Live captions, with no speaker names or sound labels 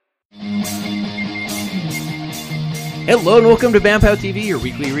Hello and welcome to Pow TV, your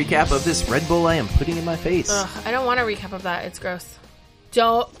weekly recap of this Red Bull I am putting in my face. Ugh, I don't want a recap of that. It's gross.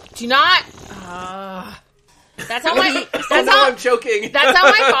 Do not. That's how my. I'm joking. That's how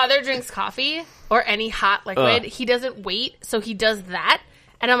my father drinks coffee or any hot liquid. He doesn't wait, so he does that.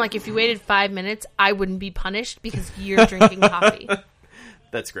 And I'm like, if you waited 5 minutes, I wouldn't be punished because you're drinking coffee.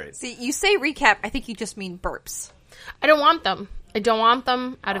 That's great. See, you say recap. I think you just mean burps. I don't want them. I don't want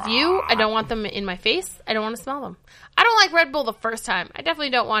them out of view. I don't want them in my face. I don't want to smell them. I don't like Red Bull the first time. I definitely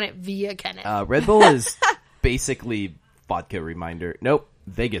don't want it via Kenneth. Red Bull is basically vodka reminder. Nope.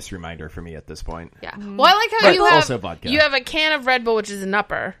 Vegas reminder for me at this point. Yeah. Well, I like how But you have also vodka. You have a can of Red Bull, which is an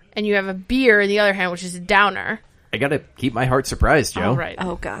upper, and you have a beer in the other hand, which is a downer. I gotta keep my heart surprised, Joe. All right.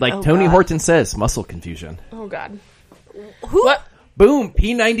 Oh, God. Like Tony Horton says, muscle confusion. Oh, God. Who? What? Boom.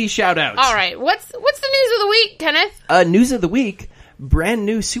 P90 shout out. All right. What's the news of the week, Kenneth? News of the week. Brand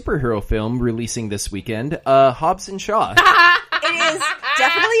new superhero film releasing this weekend. Hobbs and Shaw. It is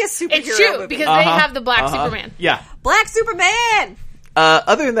definitely a superhero It's true, movie. because they have the Black Superman. Yeah. Black Superman!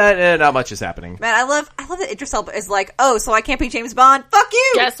 Other than that, not much is happening. Man, I love that Idris Elba is like, oh, so I can't be James Bond? Fuck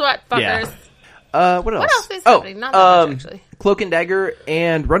you! Guess what, fuckers? Yeah. What else? What else is happening? Not that much, actually. Cloak and Dagger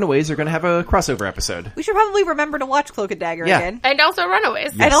and Runaways are going to have a crossover episode. We should probably remember to watch Cloak and Dagger again. And also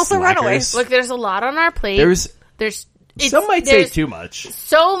Runaways. Yes, And also slackers. Runaways. Look, there's a lot on our plate. Some might say too much.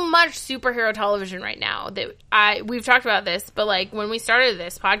 So much superhero television right now that we've talked about this, but like when we started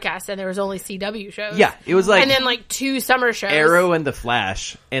this podcast and there was only CW shows. Yeah, it was like and then like 2 summer shows. Arrow and The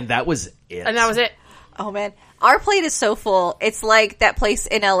Flash, and that was it. And that was it. Oh, man. Our plate is so full. It's like that place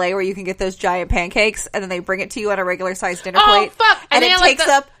in LA where you can get those giant pancakes and then they bring it to you on a regular sized dinner plate. Oh, fuck. And they it have, like, takes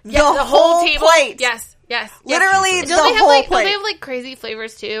up the whole table. plate. Yes. Literally the Don't they have whole like, plate. Don't they have like crazy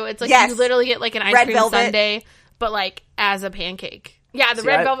flavors too? It's like Yes. you literally get like an ice Red cream velvet. sundae, but like as a pancake. Yeah, the See,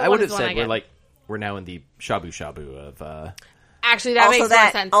 red velvet I one would is have the one I said get. we're now in the shabu shabu of Actually, that Also makes that-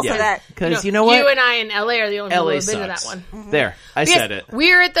 more sense. also that. because you know what, You and I in LA are the only people LA who have been to that sucks. one. There, I Because said it.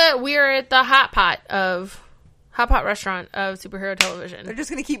 We're at the hot pot restaurant of superhero television. They're just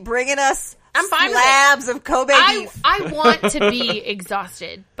going to keep bringing us I'm fine with slabs of Kobe beef. I want to be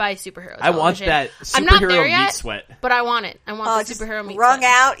exhausted by superhero television. I want that I'm not there superhero yet, meat sweat. but I want it. I want the just superhero meat wrung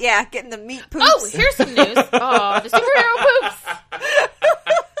sweat. out. Yeah, getting the meat poops. Oh, here's some news. Oh, the superhero poops.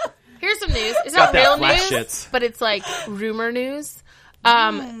 Here's some news. It's not Got that real flash news, shits. but it's like rumor news.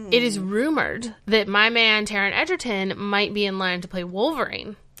 It is rumored that my man Taron Egerton might be in line to play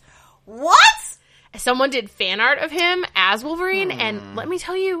Wolverine. What? Someone did fan art of him as Wolverine, and let me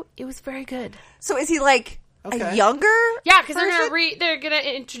tell you, it was very good. So is he like a younger? Yeah, because version? they're gonna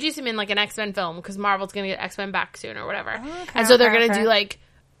introduce him in like an X-Men film because Marvel's gonna get X-Men back soon or whatever, and so they're gonna do like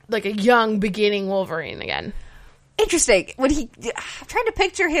a young beginning Wolverine again. Interesting. When he, I'm trying to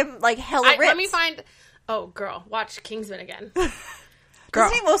picture him like hella ripped. Let me find. Oh, girl, watch Kingsman again.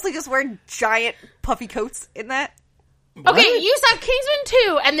 Doesn't he mostly just wear giant puffy coats in that? Okay, you saw Kingsman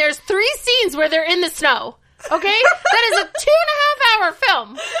 2, and there's 3 scenes where they're in the snow. Okay? That is a 2.5-hour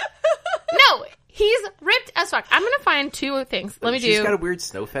film. No, he's ripped as fuck. I'm gonna find 2 things. Let me She's do. got a weird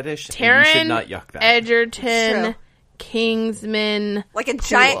snow fetish. And you should Taron not yuck that. Egerton, True. Kingsman. Like a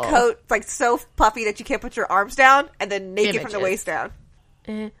giant Cool. coat, like so puffy that you can't put your arms down, and then naked from the Images. waist down.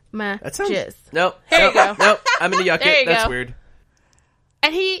 That sounds. Jizz. Nope. There you go. Nope. I'm gonna yuck There it. you That's go. weird.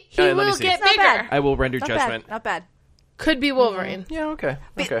 And he Alright, let me will see. get Not bigger. bad. I will render Not judgment. bad. Not bad. Could be Wolverine. Yeah. Okay.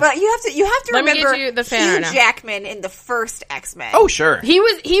 But you have to Let me remember get you the fan Hugh right now. Jackman in the first X-Men. Oh sure. He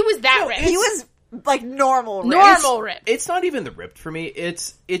was that ripped. He was like normal. Ripped. normal ripped. It's not even the ripped for me.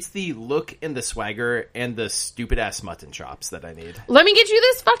 It's the look and the swagger and the stupid ass mutton chops that I need. Let me get you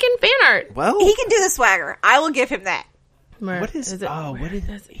this fucking fan art. Well, He can do the swagger. I will give him that. what is it? what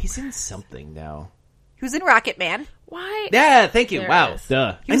is he's in something now. He was in Rocket Man. Why? Yeah, thank you. There Wow. it is.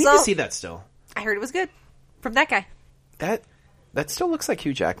 Duh. I was need to all- see that still. I heard it was good from that guy. That still looks like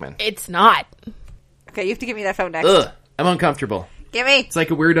Hugh Jackman. It's not. Okay, you have to give me that phone next. Ugh. I'm uncomfortable. Give me. It's like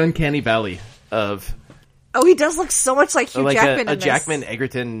a weird uncanny valley of Oh, he does look so much like Hugh like Jackman a in this. Jackman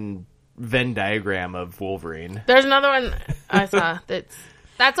Egerton Venn diagram of Wolverine. There's another one I saw that's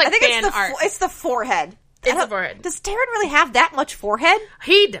like I think fan it's art. it's the forehead. It's the forehead. Does Taron really have that much forehead?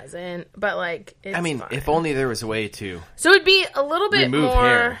 He doesn't, but like it's I mean, fine. if only there was a way to So it'd be a little bit remove more.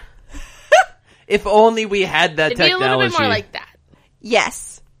 hair. If only we had that It'd be a technology. little bit more like that.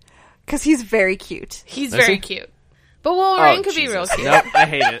 Yes, because he's very cute. He's Is very he? cute, but Wolverine Oh, could be real Jesus. cute. Nope, I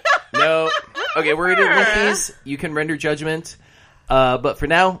hate it. No. Okay, we're gonna link these. You can render judgment. But for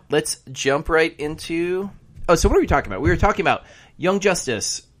now, let's jump right into. Oh, so what are we talking about? We were talking about Young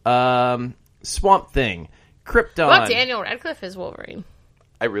Justice, Swamp Thing, Krypton. Well, Daniel Radcliffe is Wolverine.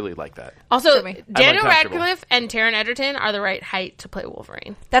 I really like that. Also, Show me. Daniel uncomfortable. Radcliffe and Taron Egerton are the right height to play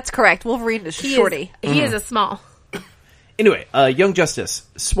Wolverine. That's correct. Wolverine is shorty. He is a small. Anyway, Young Justice,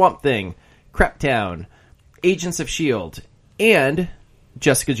 Swamp Thing, Craptown, Agents of S.H.I.E.L.D., and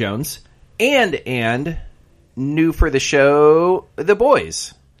Jessica Jones, and new for the show, The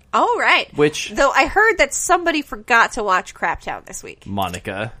Boys. Oh, right. Which- Though I heard that somebody forgot to watch Craptown this week.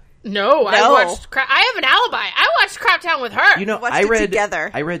 Monica. No, I watched. I have an alibi. I watched Craptown with her. You know, Watched I it read together.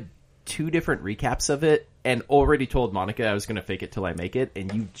 I read 2 different recaps of it and already told Monica I was going to fake it till I make it,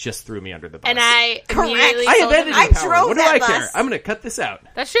 and you just threw me under the bus. and I Correct. immediately I told have him editing I no. power. drove What do that I care? bus. I'm going to cut this out.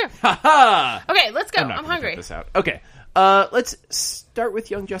 That's true. Ha ha! Okay, let's go. I'm not I'm gonna hungry. Cut this out. Okay, let's start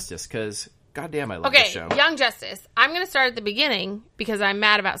with Young Justice because goddamn, I love this Okay, show. Young Justice. I'm going to start at the beginning because I'm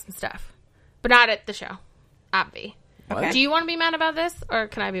mad about some stuff, but not at the show. Obvi. What? Do you want to be mad about this, or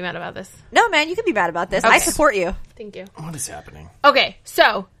can I be mad about this? No, man, you can be mad about this. Okay. I support you. Thank you. What is happening? Okay,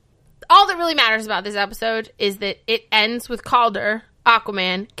 so all that really matters about this episode is that it ends with Calder,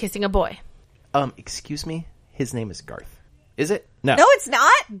 Aquaman, kissing a boy. Excuse me. His name is Garth. Is it? No. No, it's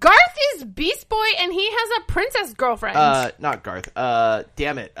not. Garth is Beast Boy, and he has a princess girlfriend. Not Garth.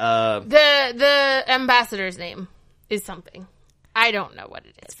 Damn it. The ambassador's name is something. I don't know what it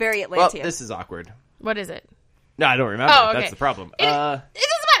is. It's very Well, Atlantean. this is awkward. What is it? No, I don't remember. Oh, okay. That's the problem. It doesn't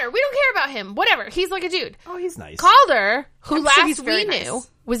matter. We don't care about him. Whatever. He's like a dude. Oh, he's nice. Calder, who I'm sure he's last very we nice. knew,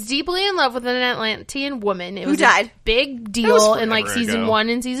 was deeply in love with an Atlantean woman. It was died. a big was deal in like forever season ago. 1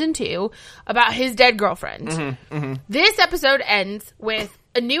 and season 2 about his dead girlfriend. This episode ends with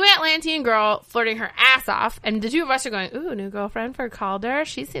a new Atlantean girl flirting her ass off, and the two of us are going, ooh, new girlfriend for Calder.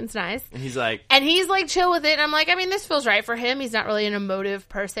 She seems nice. And he's like, And he's like chill with it. And I'm like, I mean, this feels right for him. He's not really an emotive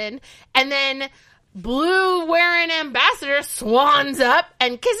person. And then blue wearing ambassador swans up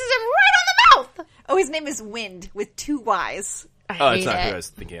and kisses him right on the mouth. Oh, his name is Wind with 2 Y's. I oh, hate it's not it. who I was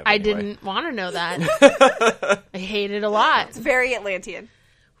thinking of. I anyway. didn't want to know that. I hate it a lot. Very Atlantean.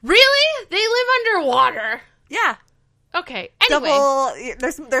 Really? They live underwater. Yeah. Okay. Anyway.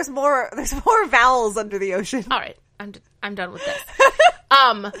 Double. There's more vowels under the ocean. All right. I'm done with this.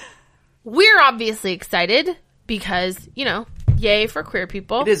 We're obviously excited because, yay for queer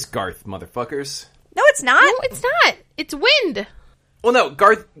people. It is Garth, motherfuckers. No, it's not. No, it's not. It's Wind. Well, no,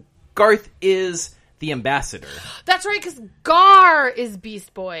 Garth is the ambassador. That's right, because Gar is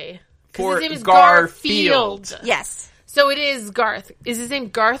Beast Boy. Because For his name is Garfield. Garfield. Yes. So it is Garth. Is his name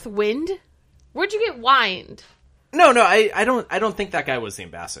Garth Wind? Where'd you get Wind? No, I don't think that guy was the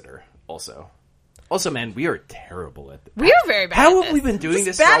ambassador. Also, man, we are terrible at this. We are very bad How at have we this. been doing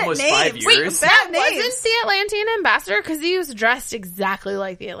this bad for at almost names. 5 Wait, years? bad That names. wasn't the Atlantean ambassador because he was dressed exactly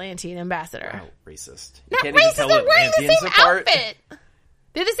like the Atlantean ambassador. Oh, racist. You Not can't even racist. tell They're wearing the Atlanteans same apart. outfit.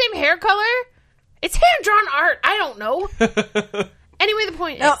 They're the same hair color. It's hand drawn art. I don't know. Anyway, the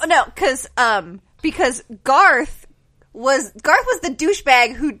point is, No, because Garth was the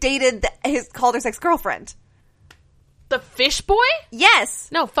douchebag who dated his Calder's ex-girlfriend. the fish boy. Yes.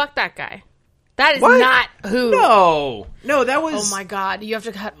 No, fuck that guy. That is What? not who. No, that was. Oh my god, you have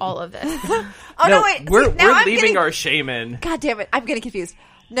to cut all of this. Oh no, wait. We're See, now I'm leaving getting, our shame in. God damn it! I'm getting confused.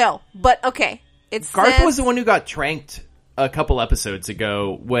 No, but okay. It's Garth was the one who got tranked a couple episodes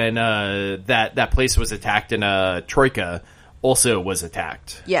ago when that place was attacked and Troika also was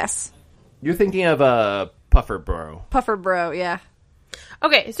attacked. Yes, You're thinking of Puffer Bro. Puffer Bro. Yeah.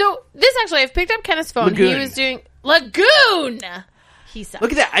 Okay, so this actually, I've picked up Kenneth's phone. Lagoon. He was doing Lagoon. He sucks.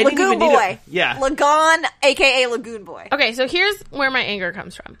 Look at that! I didn't Lagoon even need Boy. to. Yeah, Lagoon, aka Lagoon Boy. Okay, so here's where my anger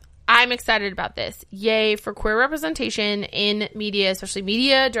comes from. I'm excited about this. Yay for queer representation in media, especially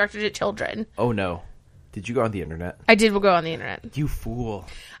media directed at children. Oh no! Did you go on the internet? I did go on the internet. You fool!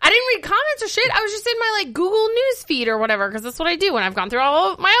 I didn't read comments or shit. I was just in my Google News feed or whatever because that's what I do when I've gone through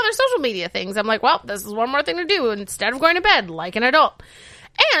all of my other social media things. I'm like, well, this is one more thing to do instead of going to bed like an adult.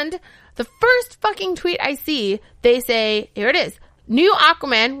 And the first fucking tweet I see, they say, here it is. New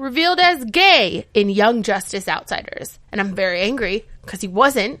Aquaman revealed as gay in Young Justice Outsiders. And I'm very angry because he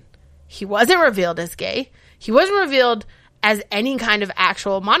wasn't. He wasn't revealed as gay. He wasn't revealed as any kind of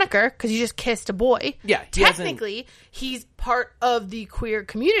actual moniker because he just kissed a boy. Yeah, he hasn't- Technically, he's part of the queer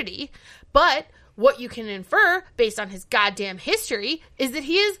community. But what you can infer based on his goddamn history is that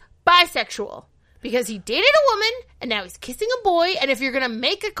he is bisexual. Because he dated a woman, and now he's kissing a boy, and if you're going to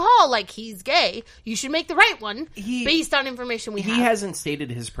make a call like he's gay, you should make the right one based on information we have. He hasn't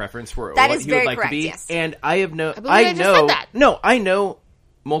stated his preference for That what is he would very like correct, to be, yes. and I have no. believe I just said that. No, I know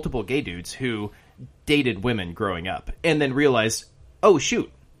multiple gay dudes who dated women growing up, and then realized, oh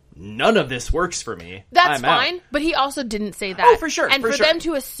shoot, none of this works for me. That's I'm fine, out. but he also didn't say that. Oh, for sure. And for them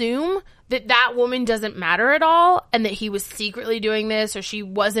to assume that woman doesn't matter at all, and that he was secretly doing this, or she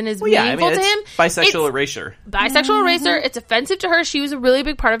wasn't as meaningful to him. Bisexual erasure. Bisexual eraser. It's offensive to her. She was a really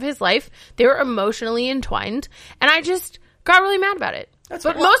big part of his life. They were emotionally entwined, and I just got really mad about it. But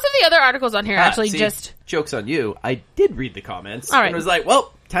most of the other articles on here just... Joke's on you. I did read the comments. All right. And was like,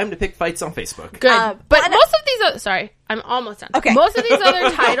 well, time to pick fights on Facebook. Good. But most of these other... Sorry, I'm almost done. Okay. Most of these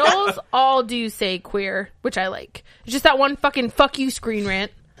other titles all do say queer, which I like. It's just that one fucking fuck you screen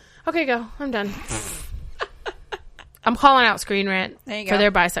rant. Okay, go. I'm done. I'm calling out Screen Rant for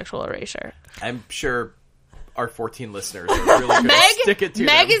their bisexual erasure. I'm sure our 14 listeners are really going to stick it to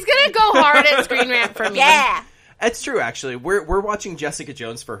Meg them. is going to go hard at Screen Rant for me. Yeah. That's true, actually. We're watching Jessica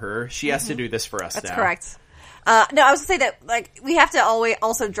Jones for her. She has to do this for us now. That's correct. No, I was going to say that, like, we have to always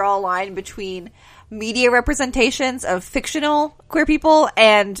also draw a line between media representations of fictional queer people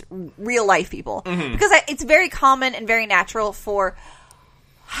and real life people. Mm-hmm. Because it's very common and very natural for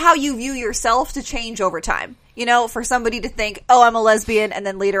how you view yourself to change over time. You know, for somebody to think, oh, I'm a lesbian, and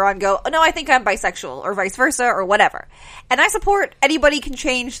then later on go, oh, no, I think I'm bisexual, or vice versa, or whatever. And I support anybody can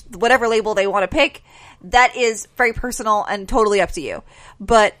change whatever label they want to pick. That is very personal and totally up to you.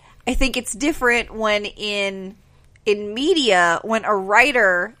 But I think it's different when in media, when a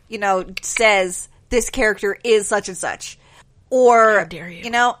writer, you know, says this character is such and such. Or, how dare you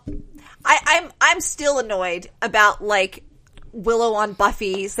know, I'm still annoyed about, like, Willow on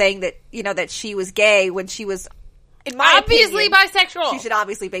Buffy saying that, you know, that she was gay when she was, in my obviously opinion, bisexual. She should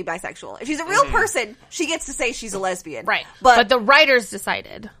obviously be bisexual. If she's a real person, she gets to say she's a lesbian. Right. But the writers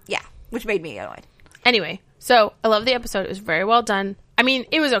decided. Yeah, which made me annoyed. Anyway, so I love the episode. It was very well done. I mean,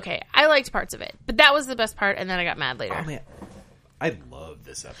 it was okay. I liked parts of it. But that was the best part, and then I got mad later. Oh, man. I love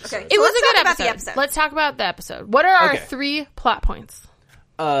this episode. Okay, it was a good episode. episode. Let's talk about the episode. What are our 3 plot points?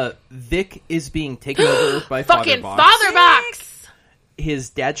 Vic is being taken over by fucking Father Box. His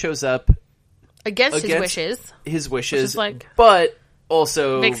dad shows up against his wishes. His wishes, like, but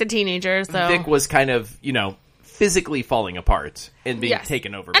also Vic's a teenager, so Vic was kind of, you know, physically falling apart and being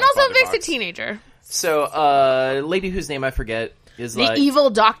taken over. And by also Father Vic's Box. a teenager. So, lady whose name I forget is the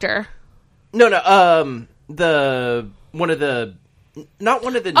evil doctor. No, not one of the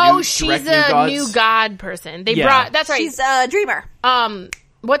new she's direct a gods. new god person. They brought, that's right. She's a dreamer.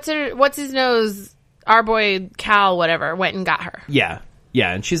 What's his nose? Our boy Cal, whatever, went and got her. Yeah,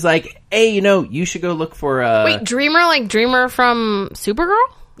 and she's like, hey, you know, you should go look for Wait, Dreamer, like Dreamer from Supergirl?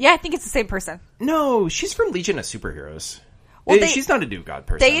 Yeah, I think it's the same person. No, she's from Legion of Superheroes. Well, she's not a new god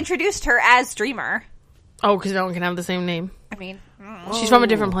person. They introduced her as Dreamer. Oh, because no one can have the same name. I mean, she's from a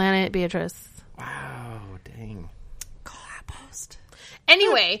different planet, Beatrice. Wow, dang. Collapsed.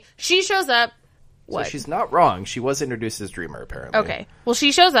 Anyway, she shows up. What? So she's not wrong. She was introduced as Dreamer, apparently. Okay. Well,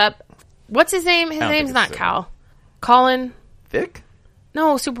 she shows up. What's his name? His name's not Cal. Colin? Vic?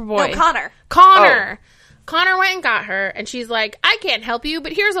 No, Superboy. No, Connor. Connor went and got her, and she's like, I can't help you,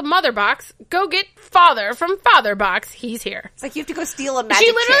 but here's a mother box. Go get Father from Father Box. He's here. It's like you have to go steal a magic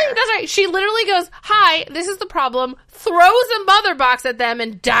chair. That's right. She literally goes, hi, this is the problem, throws a mother box at them,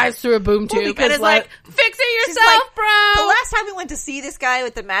 and dives through a boom tube. And is like, fix it yourself, like, bro. The last time we went to see this guy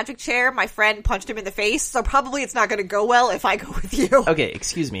with the magic chair, my friend punched him in the face, so probably it's not going to go well if I go with you. Okay,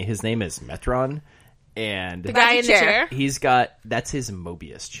 excuse me. His name is Metron. And the guy in the chair. He's got, that's his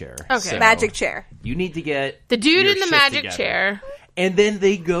Mobius chair. Okay. So magic chair. You need to get the dude your in the shit magic together. chair. And then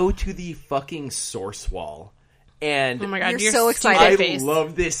they go to the fucking source wall. And oh my God, you're so excited. I face.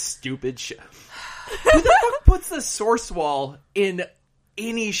 love this stupid show. Who the fuck puts the source wall in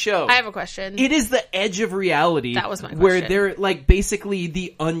any show? I have a question. It is the edge of reality. That was my question. Where they're, like, basically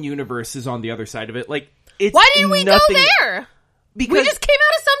the un-universe is on the other side of it. Like, it's why didn't we nothing, go there? Because we just came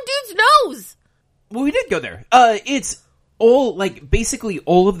out of some dude's nose. Well, we did go there. It's all, like, basically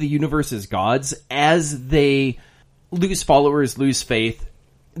all of the universe's gods, as they lose followers, lose faith,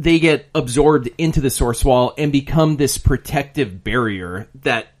 they get absorbed into the source wall and become this protective barrier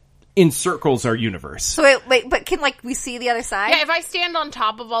that encircles our universe. So wait, but can, like, we see the other side? Yeah, if I stand on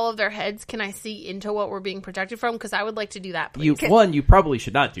top of all of their heads, can I see into what we're being protected from? Because I would like to do that, please. You probably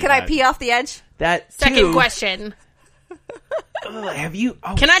should not do that. Can I pee off the edge? That, Second question. Have you...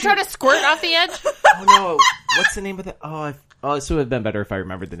 Oh, can I try to squirt off the edge? Oh, no. What's the name of that? This would have been better if I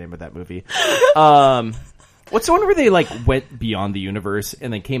remembered the name of that movie. What's the one where they, like, went beyond the universe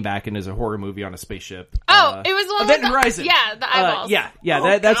and then came back and is a horror movie on a spaceship? Oh, it was the one Event with Horizon. Yeah, the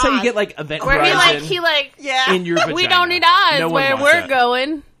eyeballs. That's how you get, like, Event where Horizon. he in your vagina. We don't need eyes No one where wants we're that.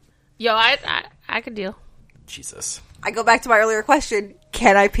 going. Yo, I could deal. Jesus. I go back to my earlier question.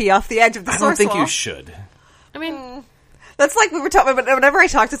 Can I pee off the edge of the source I don't think wall? you should. I mean... That's like we were talking about. Whenever I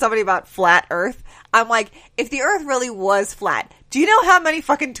talk to somebody about flat Earth, I'm like, if the Earth really was flat, do you know how many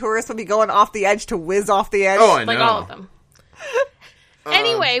fucking tourists would be going off the edge to whiz off the edge? Oh, I know. Like all of them.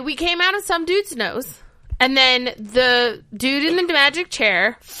 Anyway, we came out of some dude's nose, and then the dude in the magic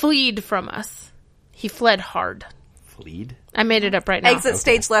chair fled from us. He fled hard. Fleed? I made it up right now. Exit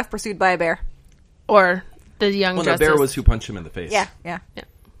stage left, pursued by a bear. Or the young Well, justice. the bear was who punched him in the face. Yeah.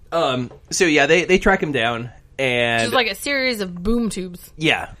 So yeah, they track him down, and Just like a series of boom tubes.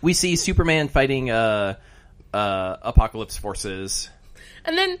 yeah, we see Superman fighting Apocalypse forces.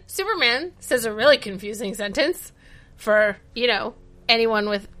 And then Superman says a really confusing sentence for, anyone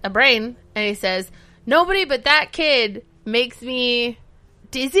with a brain. And he says, nobody but that kid makes me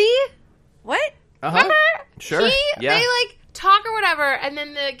dizzy. What? Remember? Sure. Yeah. They talk or whatever, and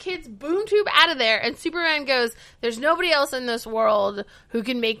then the kids boom tube out of there, and Superman goes, there's nobody else in this world who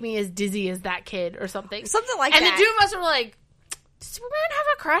can make me as dizzy as that kid, or something. Something like and that. And the two of us were like, does Superman have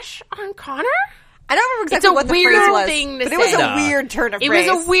a crush on Connor? I don't remember exactly what the weird phrase was, thing to but it was say. a weird turn of It phrase.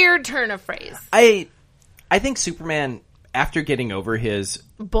 was a weird turn of phrase. I think Superman, after getting over his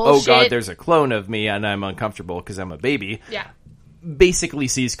Bullshit. oh god, there's a clone of me and I'm uncomfortable because I'm a baby, Yeah. basically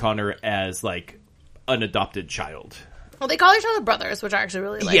sees Connor as an adopted child. Well, they call each other brothers, which I actually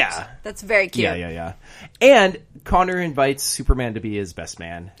really liked. Yeah. That's very cute. Yeah. And Connor invites Superman to be his best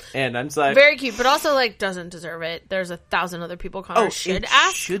man. And I'm just like... Very cute, but also, doesn't deserve it. There's 1,000 other people Connor should it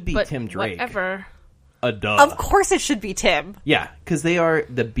ask. should be but Tim Drake. Whatever. A duh. Of course it should be Tim. Yeah, because they are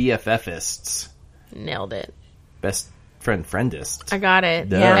the BFFists. Nailed it. Best friendists. I got it.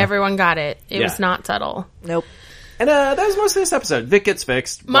 Duh. Yeah. Everyone got it. It Yeah. was not subtle. Nope. And that was most of this episode. Vic gets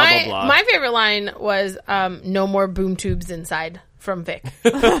fixed, blah, blah, blah. My favorite line was no more boom tubes inside from Vic.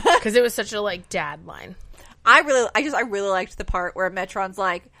 Because it was such a dad line. I really liked the part where Metron's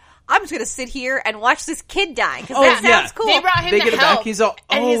like, I'm just going to sit here and watch this kid die because that sounds cool. They brought him They to get it help. back. He's all,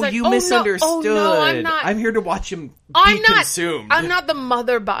 and he's like, you "Oh, no. misunderstood. Oh, no, I'm not. I'm here to watch him be consumed. I'm not the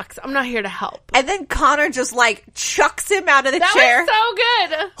mother box. I'm not here to help." And then Connor just chucks him out of the That chair.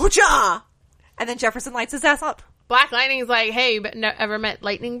 was so good. Hoocha! And then Jefferson lights his ass up. Black Lightning's like, "Hey, but ever met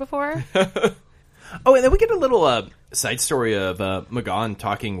lightning before?" Oh, and then we get a little side story of McGon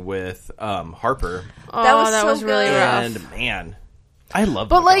talking with Harper. Oh, That was so really good. rough. And, man, I love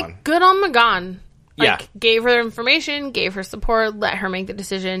But McGon. good on McGon. Yeah. Gave her information, gave her support, let her make the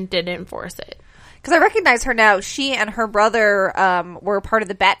decision, didn't enforce it. Because I recognize her now. She and her brother were part of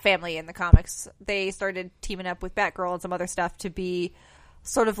the Bat family in the comics. They started teaming up with Batgirl and some other stuff to be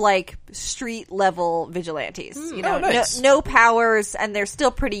sort of street level vigilantes. nice. No powers, and they're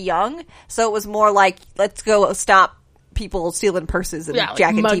still pretty young. So it was more let's go stop people stealing purses and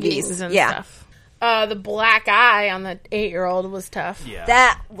jacking muggings TVs. and stuff. The black eye on the 8-year-old was tough. Yeah.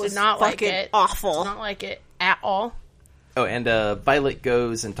 That was Did not fucking like it. awful. Did not like it at all. Oh, and Violet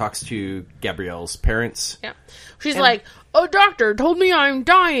goes and talks to Gabrielle's parents. Yeah. She's like, "A doctor told me I'm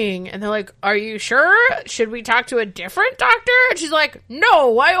dying." And they're like, "Are you sure? Should we talk to a different doctor?" And she's like,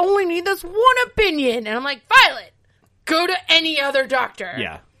 "No, I only need this one opinion." And I'm like, "Violet, go to any other doctor."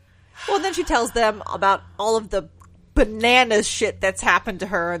 Yeah. Well, then she tells them about all of the bananas shit that's happened to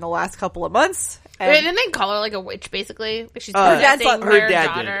her in the last couple of months. And didn't they call her a witch, basically? She's dad's possessing like- Her their dad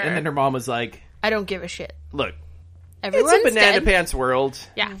daughter. did. And then her mom was like, I don't give a shit. look, Everyone's it's a banana dead. pants world.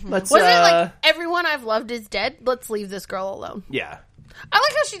 Yeah. Let's, Wasn't it everyone I've loved is dead? Let's leave this girl alone. Yeah. I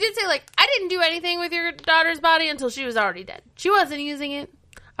like how she did say, I didn't do anything with your daughter's body until she was already dead. She wasn't using it.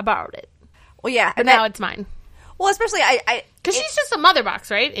 I borrowed it. Well, yeah. But now it's mine. Well, especially Because she's just a mother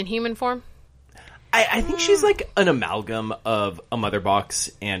box, right? In human form. I think she's an amalgam of a mother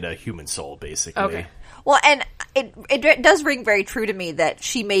box and a human soul, basically. Okay. Well, and it does ring very true to me that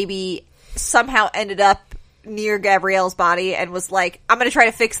she maybe somehow ended up near Gabrielle's body and was like, I'm going to try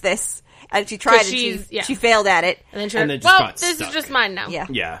to fix this. And she tried and she failed at it. And then And then just got this stuck. is just mine now. Yeah.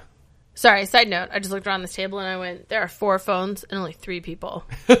 Yeah. Sorry, side note. I just looked around this table and I went, there are 4 phones and only 3 people.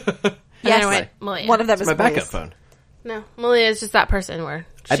 And Yes. then I went, Malia. One of them It's is my backup Maria's. phone. No, Malia is just that person where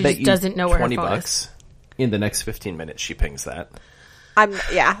she I bet just you doesn't know where her $20 phone is. bucks in the next 15 minutes she pings that. I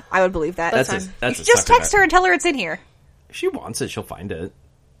would believe that. That's That's fine. that's You a just sucker text bet. her and tell her it's in here. If she wants it, she'll find it.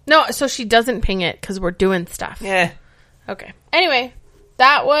 No, so she doesn't ping it because we're doing stuff. Yeah. Okay. Anyway,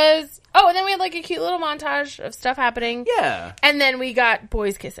 that was... Oh, and then we had a cute little montage of stuff happening. Yeah. And then we got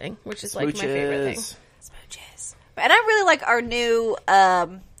boys kissing, which is my favorite thing. Smooches. And I really like our new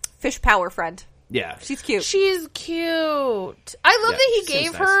fish power friend. Yeah. She's cute. She's cute. I love Yeah, that he she seems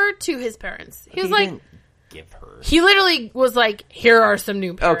gave nice. her to his parents. He was He like... didn't give her. He literally was like, here are some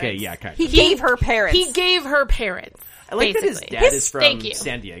new parents. Okay, yeah, kind of. He gave her parents. He gave her parents. I like that his basically. dad is Thank from you.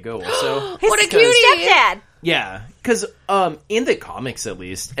 San Diego also. His What a cutie cutie. stepdad. Yeah, because in the comics, at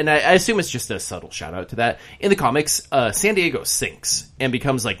least, and I assume it's just a subtle shout out to that. In the comics, San Diego sinks and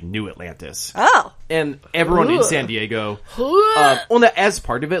becomes like New Atlantis. Oh, and everyone in San Diego, as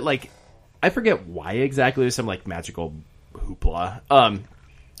part of it, like I forget why exactly. There's some like magical hoopla.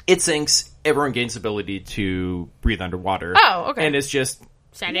 It sinks. Everyone gains the ability to breathe underwater. Oh, okay. And it's just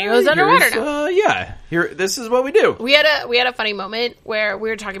San Diego's underwater now. Here. This is what we do. We had a funny moment where we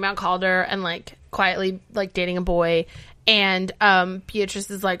were talking about Calder and like quietly like dating a boy, and Beatrice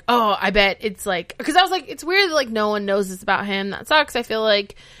is like, oh, I bet it's like, because I was like, it's weird that like no one knows this about him. That sucks. I feel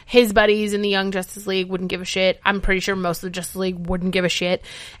like his buddies in the Young Justice League wouldn't give a shit. I'm pretty sure most of the Justice League wouldn't give a shit.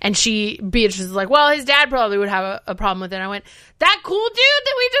 And Beatrice is like, well, his dad probably would have a problem with it. And I went, that cool dude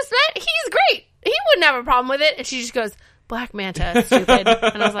that we just met, he's great. He wouldn't have a problem with it. And she just goes, Black Manta, stupid.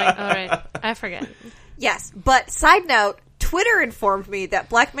 And I was like, all right, I forget. Yes, but side note, Twitter informed me that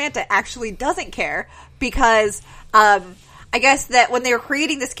Black Manta actually doesn't care because I guess that when they were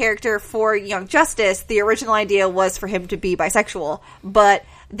creating this character for Young Justice, the original idea was for him to be bisexual, but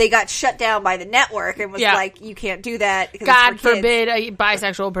they got shut down by the network and was like, you can't do that. God forbid a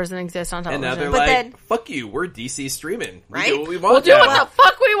bisexual person exists on television. And now they're like, fuck you, we're DC streaming. We do what we want. We'll do what the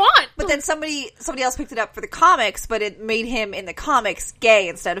fuck we want. But then somebody else picked it up for the comics, but it made him in the comics gay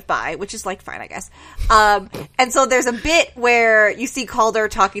instead of bi, which is like fine, I guess. And so there's a bit where you see Calder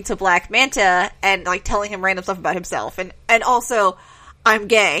talking to Black Manta and like telling him random stuff about himself and also, I'm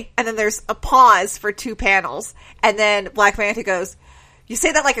gay. And then there's a pause for 2 panels. And then Black Manta goes, you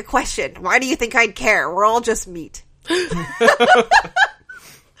say that like a question. Why do you think I'd care? We're all just meat. I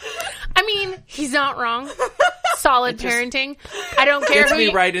mean, he's not wrong. Solid parenting. I don't care gets who me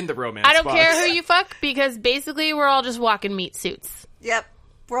you, right in the romance I don't box. care who you fuck, because basically we're all just walking meat suits. Yep.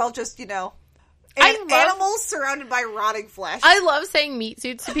 We're all just, animals surrounded by rotting flesh. I love saying meat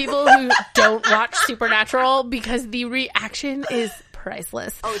suits to people who don't watch Supernatural because the reaction is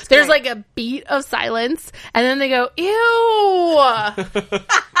priceless. Oh, it's There's great. like a beat of silence, and then they go, ew.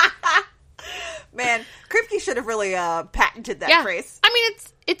 Man, Kripke should have really patented that phrase. I mean,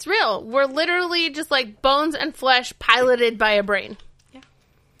 it's real. We're literally just like bones and flesh piloted by a brain. Yeah.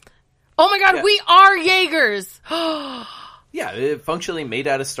 Oh my god, we are Jaegers. Yeah, it functionally made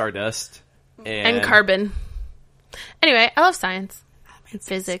out of stardust. And carbon. Anyway, I love science and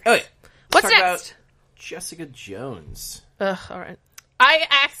physics. Oh, yeah. What's Talk next? About Jessica Jones. Ugh, alright. I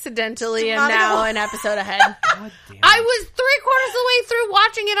accidentally am now an episode ahead. God damn. I was 3/4 of the way through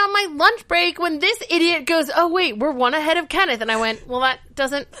watching it on my lunch break when this idiot goes, oh wait, we're 1 ahead of Kenneth. And I went, well, that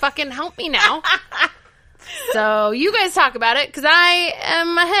doesn't fucking help me now. So you guys talk about it, because I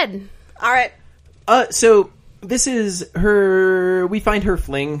am ahead. Alright. So this is her, we find her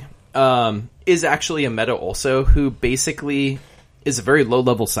fling, is actually a meta also, who basically is a very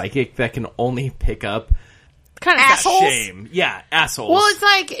low-level psychic that can only pick up Kind of assholes. shame. Yeah, assholes. Well,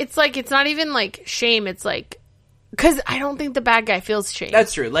 it's not even like shame. It's like, because I don't think the bad guy feels shame.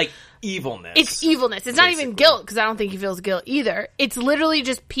 That's true. Like evilness. It's evilness. It's not even guilt, because I don't think he feels guilt either. It's literally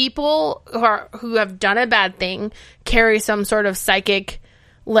just people who have done a bad thing carry some sort of psychic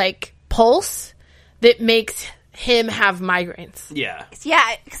like pulse that makes him have migraines. Yeah.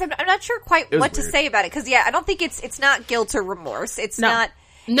 Yeah, because I'm not sure quite what to weird. say about it. Because I don't think it's not guilt or remorse. It's No. not.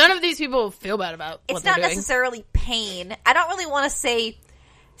 None of these people feel bad about what It's they're not doing. necessarily pain. I don't really want to say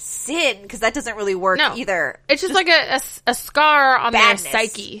sin because that doesn't really work either. It's just like a scar on badness. their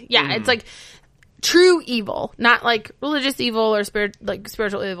psyche. Yeah, it's like true evil, not like religious evil or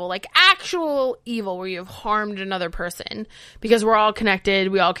spiritual evil, like actual evil where you have harmed another person, because we're all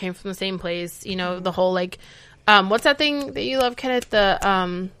connected. We all came from the same place. You know, the whole like, what's that thing that you love, Kenneth?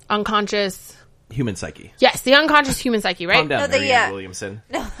 The unconscious Human psyche. Yes, the unconscious human psyche, right? Calm down, No, Marianne Williamson.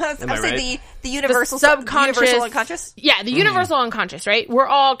 No, I was Am I saying right? the universal subconscious, universal unconscious. Yeah, the universal unconscious, right? We're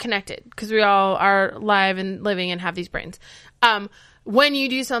all connected because we all are live and living and have these brains. When you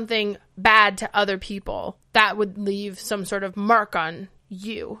do something bad to other people, that would leave some sort of mark on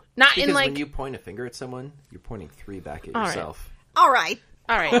you. Not Because in like when you point a finger at someone, you're pointing 3 back at All right. yourself. All right.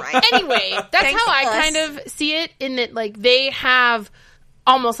 All right. Anyway, that's Thanks, how I us. kind of see it, in that like they have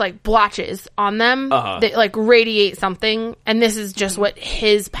almost like blotches on them that like radiate something, and this is just what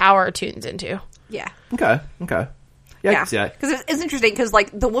his power tunes into. Yeah. Okay. Yeah, I can see that. Because it's interesting because like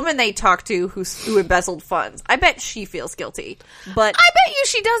the woman they talked to who embezzled funds, I bet she feels guilty. But I bet you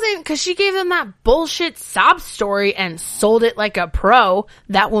she doesn't, because she gave them that bullshit sob story and sold it like a pro.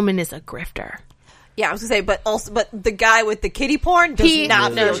 That woman is a grifter. yeah, I was gonna say, but the guy with the kiddie porn does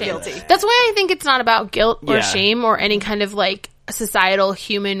not feel guilty. That's why I think it's not about guilt or Yeah. shame or any kind of like a societal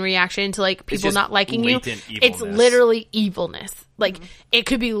human reaction to like people just not liking you. latent It's evilness. literally evilness. Like it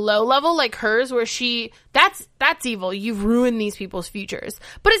could be low level like hers where that's evil. You've ruined these people's futures.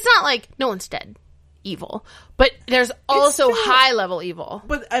 But it's not like no one's dead evil. But there's also still- high level evil.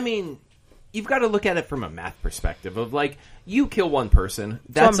 But I mean, you've got to look at it from a math perspective of like, you kill one person,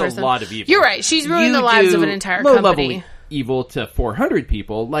 that's One person. a lot of evil. You're right. She's ruined the lives of an entire low level company. evil to 400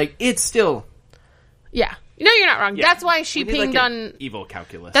 people. Like, it's still Yeah. No, you're not wrong. yeah. That's why she We need, pinged like, on an evil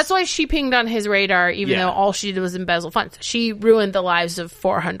calculus. That's why she pinged on his radar, even Yeah. though all she did was embezzle funds. She ruined the lives of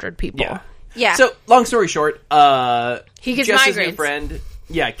 400 people. yeah. Yeah. So, long story short, He gets Jess's new migraines. friend,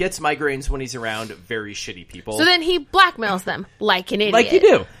 gets migraines when he's around very shitty people. So then he blackmails them like an idiot. like you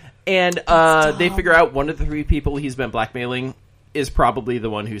do. And they figure out one of the 3 people he's been blackmailing is probably the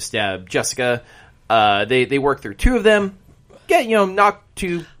one who stabbed Jessica. They work through 2 of them, get, knock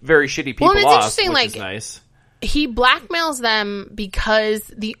 2 very shitty people Well, and it's off, interesting, which like, is nice. He blackmails them because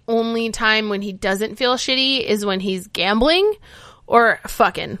the only time when he doesn't feel shitty is when he's gambling or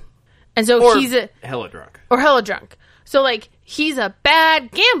fucking. And so Or he's hella drunk. hella drunk. So like he's a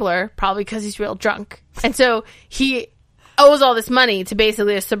bad gambler probably because he's real drunk. And so he owes all this money to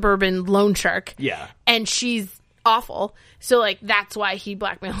basically a suburban loan shark. Yeah. And she's awful. So like that's why he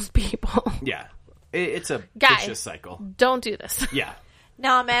blackmails people. Yeah. It's a Guy. vicious cycle. Don't do this. Yeah.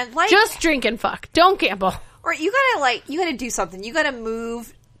 No, man. Like, Just drink and fuck. Don't gamble. or you gotta do something. You gotta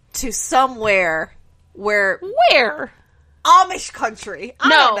move to somewhere where Where? Amish country. I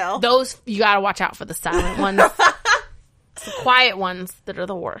don't know. Those you gotta watch out for the silent ones. The quiet ones that are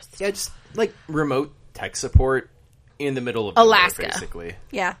the worst. Yeah, just like remote tech support in the middle of Alaska. nowhere, basically.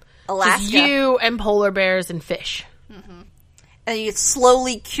 Yeah, Just Alaska. you and polar bears and fish. And you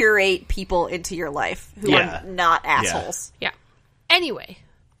slowly curate people into your life who Yeah. are not assholes. Yeah. Anyway,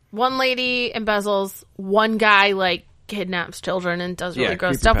 one lady embezzles, one guy like kidnaps children and does really Yeah, gross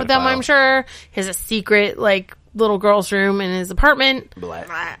creepy stuff with them, pedophile. I'm sure. He has a secret like little girl's room in his apartment. Blah.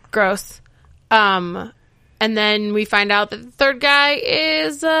 Gross. And then we find out that the third guy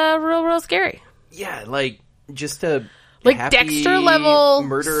is real scary. Yeah, like just a Like happy Dexter level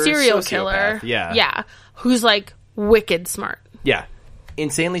murderer serial sociopath. killer. Yeah. Yeah. Who's like wicked smart. Yeah.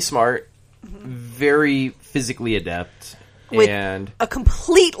 Insanely smart, very physically adept, With and a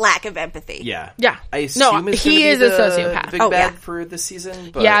complete lack of empathy. yeah. Yeah. I assume No, it's he gonna be is a the sociopath. Big Oh, bad yeah. for the season.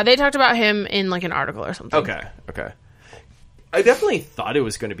 But Yeah, they talked about him in like an article or something. Okay. I definitely thought it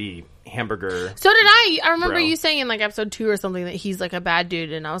was going to be Hamburger. So did I. I remember Bro. you saying in like episode 2 or something that he's like a bad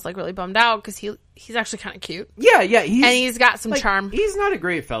dude, and I was like really bummed out because he's actually kind of cute Yeah, and he's got some like, charm. He's not a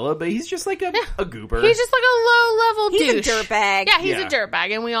great fella, but he's just like a goober. He's just like a low level He's douche. a dirtbag. Yeah, he's Yeah. a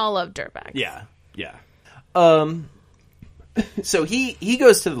dirtbag, and we all love dirtbags. Yeah. So he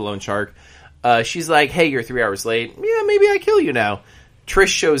goes to the loan shark. She's like, "Hey, you're 3 hours late. Yeah, maybe I kill you now." Trish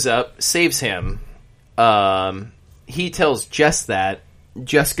shows up, saves him. He tells Jess that.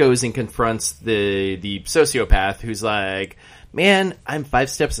 Jess goes and confronts the sociopath, who's like, "Man, I'm 5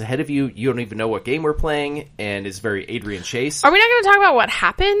 steps ahead of you. You don't even know what game we're playing," and is very Adrian Chase. Are we not going to talk about what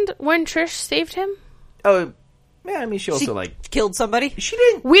happened when Trish saved him? Oh, yeah. I mean, she also She killed somebody. she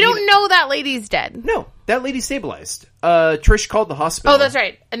didn't. We don't know that lady's dead. No, that lady stabilized. Trish called the hospital. Oh, that's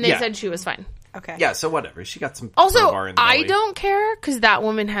right. And they Yeah. said she was fine. Okay. Yeah, so whatever. She got some Also, crowbar in the I belly. don't care because that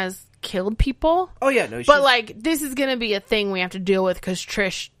woman has killed people. Oh yeah, no. But she's- like, this is going to be a thing we have to deal with because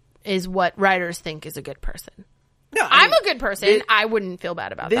Trish is what writers think is a good person. no, I I'm mean, a good person. it- I wouldn't feel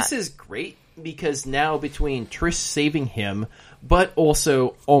bad about This that. is great because now between Trish saving him, but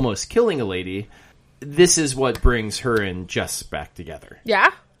also almost killing a lady, this is what brings her and Jess back together. Yeah?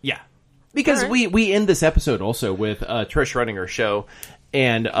 Yeah, because Alright. we end this episode also with Trish running her show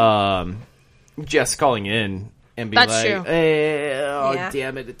and Jess calling in and being That's like, true. oh Yeah.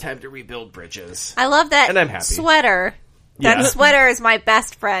 damn it, time to rebuild bridges. I love that And I'm happy. sweater. That Yeah. sweater is my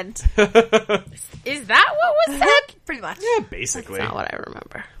best friend. Is that what was said? Pretty much. Yeah, basically. Not what I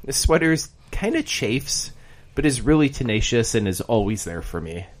remember. The sweater's kind of chafes, but is really tenacious and is always there for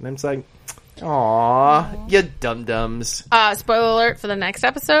me. And I'm just like, aw, you dum-dums. Spoiler alert for the next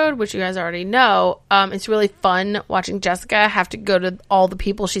episode, which you guys already know. It's really fun watching Jessica have to go to all the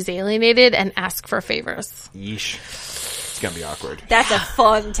people she's alienated and ask for favors. Yeesh. It's gonna be awkward. That's a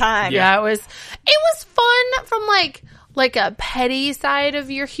fun time. Yeah, it was fun from like a petty side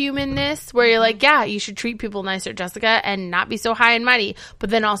of your humanness where you're like, yeah, you should treat people nicer, Jessica, and not be so high and mighty. But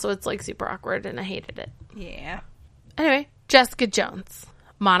then also it's like super awkward and I hated it. Yeah. Anyway, Jessica Jones.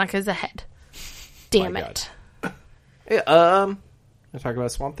 Monica's ahead. Damn My it. Hey, I'll talk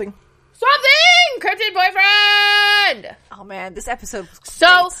about Swamp Thing. Swamp Thing! Cryptid boyfriend! end. Oh man, this episode was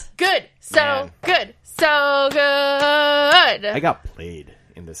So great. good. So Man. good. So good. I got played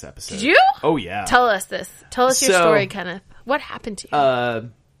in this episode. Did you? Oh, yeah. Tell us this. Tell us your So, story, Kenneth. What happened to you?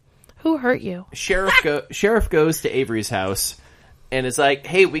 Who hurt you? Sheriff goes to Avery's house and is like,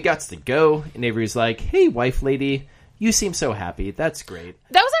 hey, we got to go. And Avery's like, hey, wife lady, you seem so happy. That's great.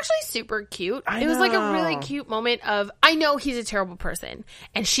 That was actually super cute. I It was like a really know. cute moment of, I know he's a terrible person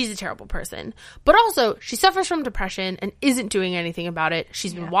and she's a terrible person, but also she suffers from depression and isn't doing anything about it.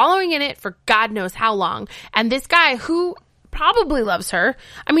 She's been wallowing in it for God knows how long. And this guy who probably loves her,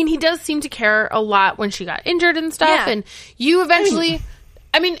 I mean, he does seem to care a lot when she got injured and stuff. Yeah. And you eventually,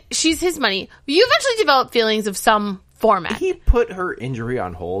 I mean, she's his money. You eventually develop feelings of some format. He put her injury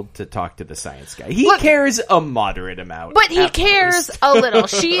on hold to talk to the science guy. He Look- cares a moderate amount. But he at cares most. a little.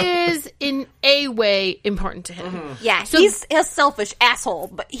 She is, in a way, important to him. Mm-hmm. Yeah, So- he's a selfish asshole,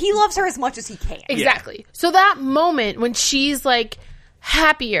 but he loves her as much as he can. Exactly. So that moment when she's like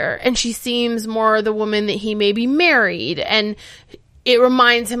happier and she seems more the woman that he maybe married, and it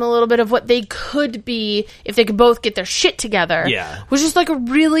reminds him a little bit of what they could be if they could both get their shit together. Yeah. Was just like a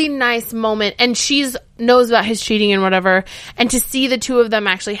really nice moment. And she's knows about his cheating and whatever. And to see the two of them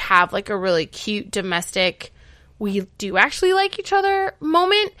actually have like a really cute domestic, we do actually like each other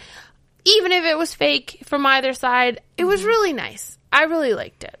moment, even if it was fake from either side, it was really nice. I really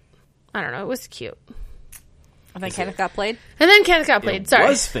liked it. I don't know. It was cute. And then Kenneth got played. And then Kenneth got played. It Sorry.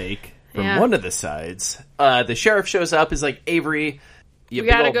 was fake from Yeah. one of the sides. The sheriff shows up, is like, Avery, you We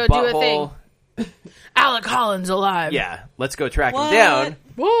big gotta old go do a butthole. Alec Holland's alive. Yeah, let's go track What? him down.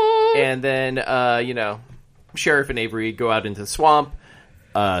 Whoa. And then, Sheriff and Avery go out into the swamp.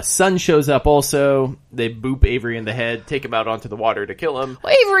 Sun shows up also. They boop Avery in the head, take him out onto the water to kill him.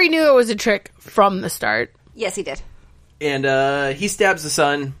 Well, Avery knew it was a trick from the start. Yes, he did. And he stabs the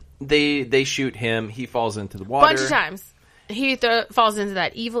Sun. They shoot him. He falls into the water. Bunch of times. He falls into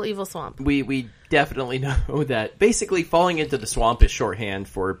that evil, evil swamp. We definitely know that basically falling into the swamp is shorthand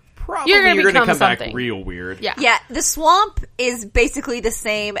for probably You're gonna you're going to become come something. back real weird. Yeah. Yeah, the swamp is basically the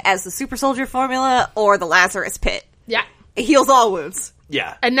same as the super soldier formula or the Lazarus pit. Yeah. It heals all wounds.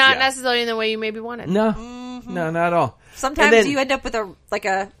 Yeah. And not yeah. necessarily in the way you maybe wanted. No. No, not at all. Sometimes And then- you end up with a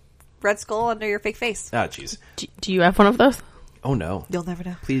red skull under your fake face. Oh, jeez. Do you have one of those? Oh, no. You'll never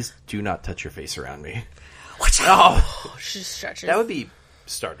know. Please do not touch your face around me. Watch out. Oh, She just stretches. that would be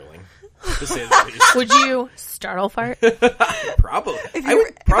startling, to say the least. Would you startle fart? Probably. If I would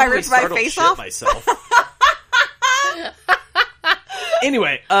I probably ripped my startle face shit off? myself.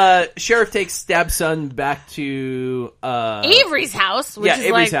 Anyway, Sheriff takes Stab Sun back to Avery's house. Which is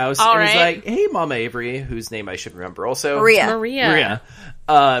Avery's like, house, All and he's right. like, "Hey, Mama Avery," whose name I should remember also. Maria. Maria.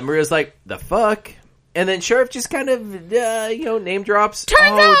 Maria's like, "The fuck." And then Sheriff just kind of, name drops. Turns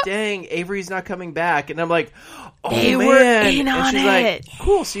oh, out- dang, Avery's not coming back. And I'm like, oh, They man. were in and on she's it. like,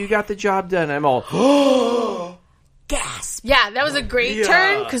 cool, so you got the job done. I'm all, Gasp. Yeah, that was a great Yeah.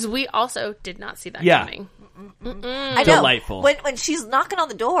 turn because we also did not see that Yeah. coming. I know. Delightful. When she's knocking on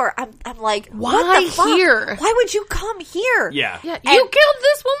the door, I'm like, Why what the fuck? here? Why would you come here? yeah. Yeah, And- you killed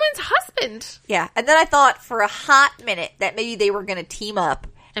this woman's husband. Yeah. And then I thought for a hot minute that maybe they were going to team up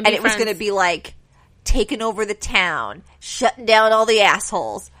And and be it was friends. going to be like taking over the town, shutting down all the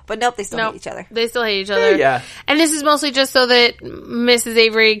assholes. But nope, they still Nope. hate each other. They still hate each other. Yeah. And this is mostly just so that Mrs.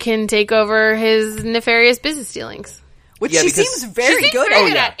 Avery can take over his nefarious business dealings. Which Yeah, she because- seems very She seems good very at.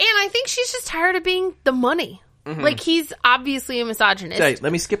 good yeah. at. And I think she's just tired of being the money. Like, he's obviously a misogynist. Say,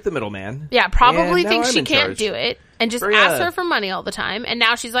 let me skip the middleman. Yeah, probably And now thinks I'm she in can't charge. do it. And just Very, asks her for money all the time. And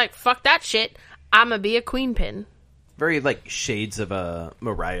now she's like, fuck that shit. I'm going to be a queen pin. Very, like, shades of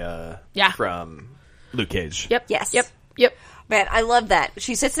Mariah Yeah. from Luke Cage. Yep. Yes. Yep. Man, I love that.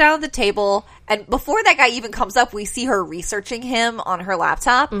 She sits down at the table, and before that guy even comes up, we see her researching him on her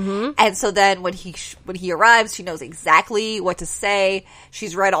laptop. Mm-hmm. And so then when he arrives, she knows exactly what to say.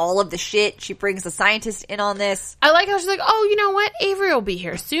 She's read all of the shit. She brings the scientist in on this. I like how she's like, oh, you know what? Avery will be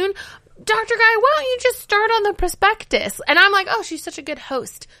here soon. Dr. Guy, why don't you just start on the prospectus? And I'm like, oh, she's such a good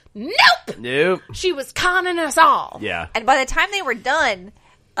host. Nope! Nope. She was conning us all. Yeah. And by the time they were done,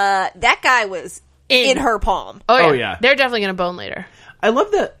 that guy was in her palm. Oh, yeah. They're definitely going to bone later. I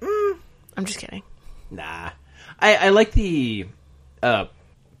love that. I'm just kidding. Nah. I like the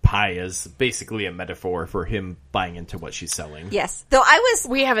pie as basically a metaphor for him buying into what she's selling. Yes. Though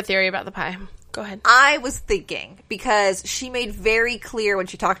We have a theory about the pie. Go ahead. I was thinking, because she made very clear when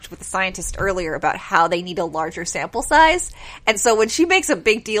she talked with the scientist earlier about how they need a larger sample size. And so when she makes a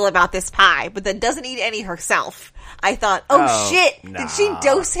big deal about this pie, but then doesn't eat any herself, I thought, oh shit, nah. did she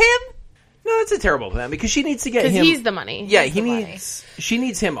dose him? No, it's a terrible plan because she needs to get Because him. he's the money. Yeah, She needs she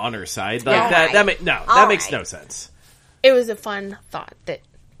needs him on her side. Like All that. right. That makes All no right. sense. It was a fun thought that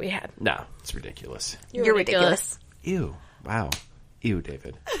we had. No, it's ridiculous. You're ridiculous. Ew. Wow. Ew,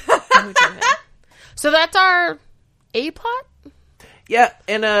 David. So that's our A plot? Yeah,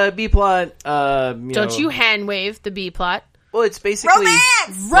 and B plot, Don't you hand wave the B plot. Well, it's basically...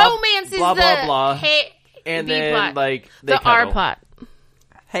 Romance is blah, the blah, blah. And B then, plot. like, they the cuddle. R plot.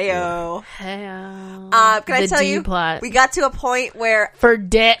 Heyo. Heyo. Can I tell you? D-plot. We got to a point where For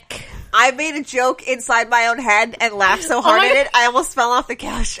dick. I made a joke inside my own head and laughed so hard at it, I almost fell off the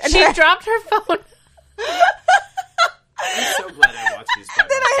couch. And She then dropped her phone. I'm so glad I watched these. then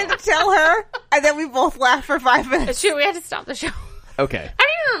I had to tell her, and then we both laughed for 5 minutes. It's true, we had to stop the show. Okay. I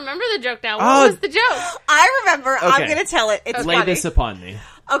don't even remember the joke now. What was the joke? I remember. Okay. I'm going to tell it. It's Lay funny. this upon me.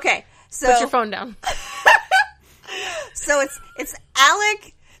 Okay, so Put your phone down. So it's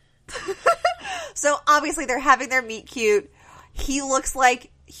Alec. So obviously they're having their meet cute. He looks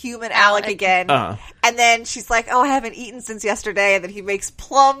like human Alec again. And then she's like, oh, I haven't eaten since yesterday. And then he makes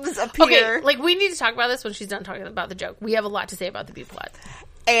plums appear. Okay, like, we need to talk about this when she's done talking about the joke. We have a lot to say about the B plot.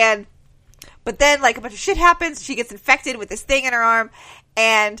 But then, like, a bunch of shit happens. She gets infected with this thing in her arm.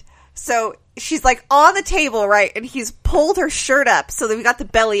 And so she's, like, on the table, right? And he's pulled her shirt up so that we got the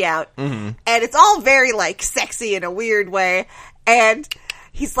belly out. Mm-hmm. And it's all very, like, sexy in a weird way. And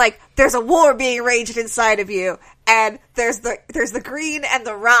he's like, there's a war being raged inside of you. And there's the green and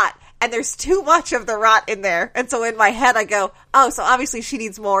the rot. And there's too much of the rot in there. And so in my head I go, oh, so obviously she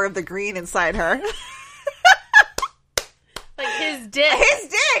needs more of the green inside her. Like his dick. His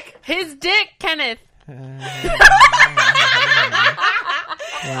dick! His dick, Kenneth.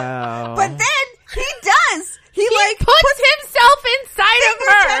 Wow. But then he does. He like puts himself inside of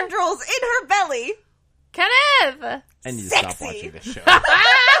finger her. tendrils in her belly. Kenneth. I need to Sexy. stop watching this show.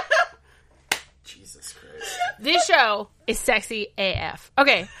 Jesus Christ. This show is sexy AF.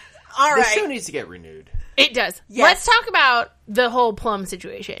 Okay. All This right. show needs to get renewed. It does. Yes. Let's talk about the whole plum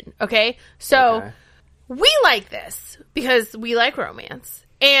situation. Okay. So Okay. we like this because we like romance.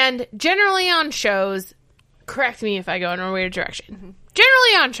 And generally on shows, correct me if I go in a weird direction. Mm-hmm.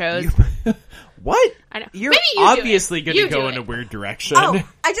 Generally on shows. What? I know. You're Maybe you obviously do it. going You to go do in it. a weird direction. Oh,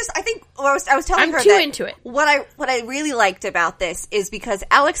 I think I was telling I'm her too that into it. What I really liked about this is because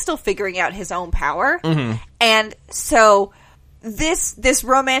Alec's still figuring out his own power, and so this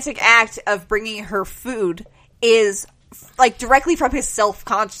romantic act of bringing her food is like directly from his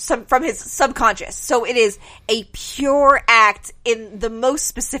from his subconscious. So it is a pure act in the most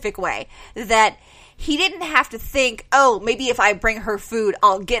specific way that he didn't have to think, oh, maybe if I bring her food,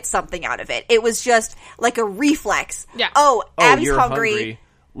 I'll get something out of it. It was just like a reflex. Yeah. Oh, Abby's you're hungry.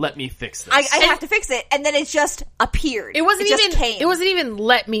 Let me fix this. I have to fix it, and then it just appeared. It wasn't just even. came. It wasn't even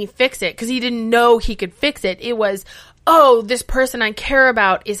let me fix it because he didn't know he could fix it. It was, oh, this person I care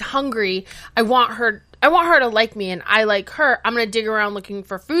about is hungry. I want her to like me, and I like her. I'm gonna dig around looking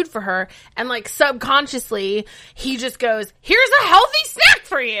for food for her, and like subconsciously, he just goes, "Here's a healthy snack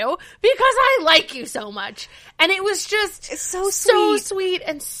for you because I like you so much." And it was just It's so sweet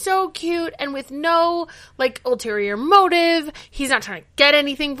and so cute, and with no like ulterior motive. He's not trying to get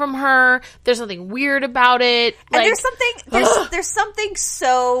anything from her. There's nothing weird about it. And Like, there's something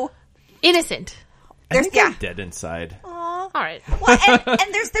so innocent. I think yeah. I'm dead inside. All right. well,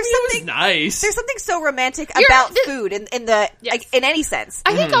 and there's It was something nice. there's something so romantic about food in the Yes. like in any sense.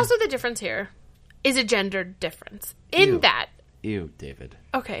 I think also the difference here is a gender difference. In Ew. that, Ew, David.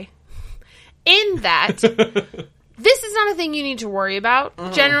 okay. In that, this is not a thing you need to worry about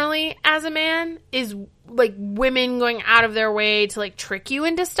generally as a man, is like women going out of their way to like trick you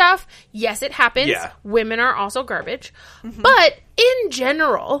into stuff. Yes, it happens. Yeah. Women are also garbage. But in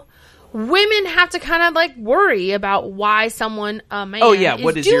general, women have to kind of like worry about why someone, a man,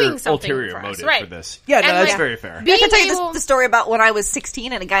 what is doing your something ulterior for us. motive Right. for this? Yeah, no, And, that's like, very fair. being I can tell you able- the story about when I was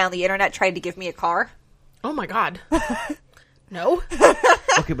 16 and a guy on the internet tried to give me a car. Oh my god. No.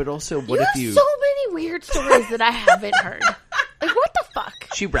 Okay, but also, what You if have you... so many weird stories that I haven't heard. Like, what the fuck?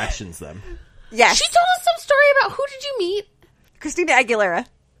 She rations them. Yes, She told us some story about who did you meet? Christina Aguilera.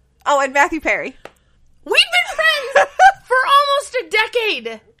 Oh, and Matthew Perry. We've been friends for almost a decade,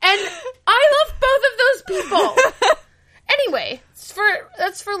 and I love both of those people. Anyway,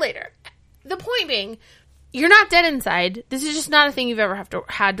 that's for later. The point being, you're not dead inside. This is just not a thing you've ever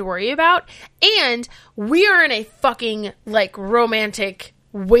had to worry about. And we are in a fucking like romantic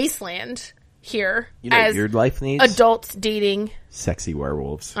wasteland here. You know as what your life needs? adults dating. Sexy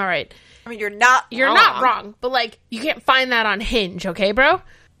werewolves. All right. I mean, you're not wrong, but like you can't find that on Hinge, okay, bro?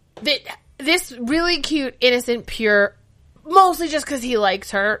 This really cute, innocent, pure, mostly just because he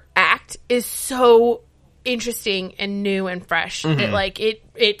likes her act is so interesting and new and fresh that like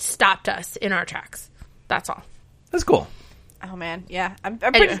it stopped us in our tracks. That's all. That's cool. Oh man, yeah. I'm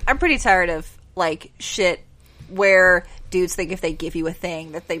Anyway. pretty tired of like shit where dudes think if they give you a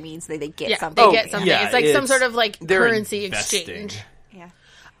thing that they means they get something. They get something. yeah, it's like some it's- sort of like they're currency investing. exchange. Yeah.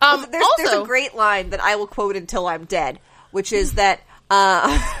 There's Also, a great line that I will quote until I'm dead, which is that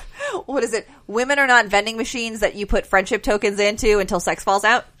what is it? Women are not vending machines that you put friendship tokens into until sex falls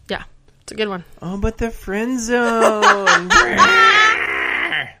out. yeah, it's a good one. Oh, but the friend zone.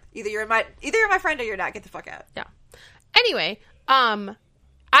 Either you're my friend or you're not. Get the fuck out. Yeah. Anyway,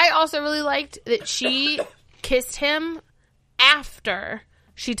 I also really liked that she kissed him after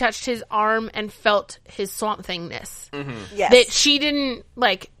she touched his arm and felt his Swamp Thingness. Yes. That she didn't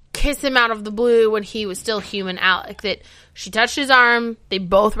like kiss him out of the blue when he was still human Alec. That she touched his arm. They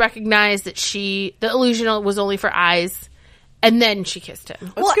both recognized that the illusion was only for eyes, and then she kissed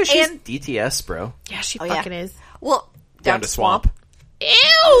him. That's because she's and- DTS, bro. Yeah, she yeah. fucking is. Well, Down to swamp.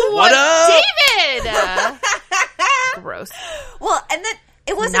 Ew! What up? David? Gross. Well, and then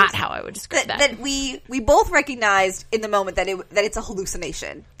it wasn't Not how I would describe that. that we both recognized in the moment that it's a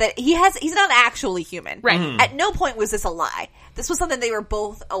hallucination. That he's not actually human. Right. At no point was this a lie. This was something they were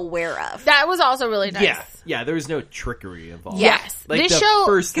both aware of. That was also really nice. Yeah, there was no trickery involved. Yes. Like This the show-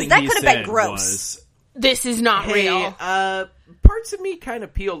 first 'cause thing that he could have been said gross. was, This is not "Hey, real. parts of me kind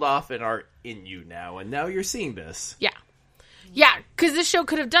of peeled off and are in you now, and now you're seeing this." Yeah. Yeah, because this show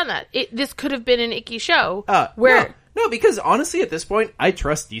could have done that. This could have been an icky show where No, because honestly, at this point, I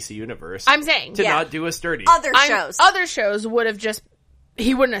trust DC Universe. I'm saying to Yeah. not do us dirty. other shows would have just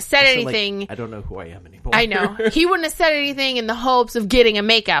he wouldn't have said So, anything. like, I don't know who I am anymore. I know. He wouldn't have said anything in the hopes of getting a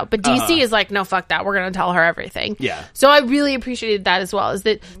makeout. But DC is like, no, fuck that. We're going to tell her everything. Yeah. So I really appreciated that as well, is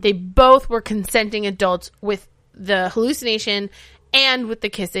that they both were consenting adults with the hallucination and with the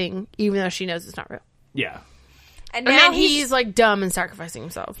kissing, even though she knows it's not real. Yeah. And And now then he's like dumb and sacrificing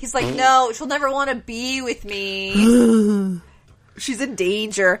himself. he's like, no, she'll never want to be with me. She's in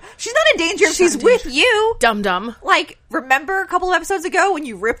danger. She's not in danger if she's with you. Dumb. Like, remember a couple of episodes ago when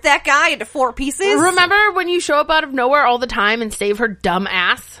you ripped that guy into 4 pieces? Remember when you show up out of nowhere all the time and save her dumb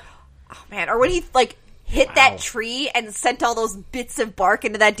ass? Oh, man. Or when he, like, hit that tree and sent all those bits of bark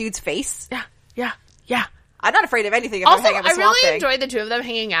into that dude's face. Yeah. I'm not afraid of anything. If I'm Also, hanging out with I Swamp really Thing. enjoyed the two of them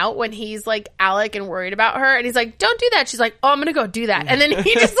hanging out when he's like Alec and worried about her, and he's like, "Don't do that." She's like, "Oh, I'm gonna go do that," and then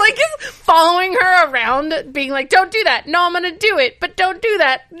he just like is following her around, being like, "Don't do that." No, I'm gonna do it, but don't do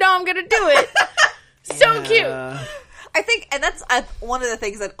that. No, I'm gonna do it. So cute. I think, and that's one of the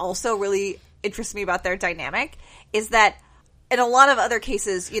things that also really interests me about their dynamic is that in a lot of other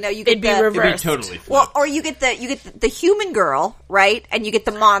cases, you know, you get It'd be It'd be reversed. totally flipped. well, or you get the human girl, right, and you get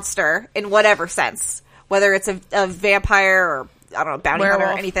the monster in whatever sense, whether it's a vampire or I don't know, bounty hunter,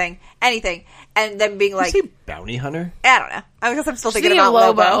 Werewolf. anything, and then being like, you say bounty hunter? I don't know. I guess I'm still thinking Speaking about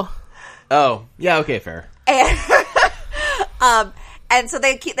of Lobo. Oh, yeah, okay, fair. And so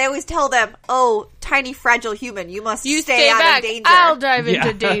they always tell them, "Oh, tiny fragile human, you must You stay out back. of danger." I'll dive Yeah.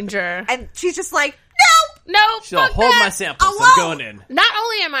 into danger. And she's just like, "No, No, So fuck hold that. my samples. Alone. I'm going in. Not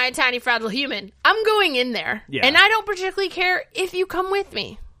only am I a tiny fragile human, I'm going in there, Yeah. and I don't particularly care if you come with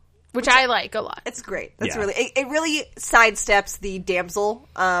me, which I like a lot. It's great. That's Yeah. really it really sidesteps the damsel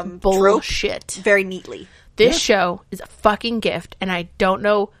trope Bullshit. very neatly. This show is a fucking gift, and I don't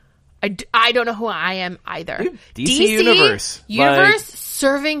know. I don't know who I am either. Dude, DC Universe. Universe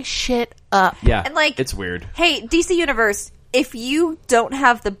serving shit up. Yeah, And, like, it's weird. Hey, DC Universe, if you don't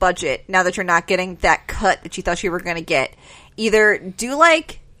have the budget now that you're not getting that cut that you thought you were going to get, either do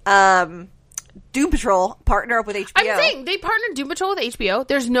like Doom Patrol, partner up with HBO. I'm saying they partnered Doom Patrol with HBO.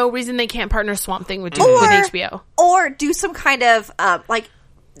 There's no reason they can't partner Swamp Thing with HBO. Or do some kind of like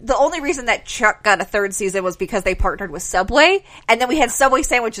the only reason that Chuck got a third season was because they partnered with Subway, and then we had Subway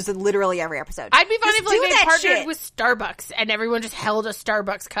sandwiches in literally every episode. I'd be fine Just if like do they that partnered shit. with Starbucks and everyone just held a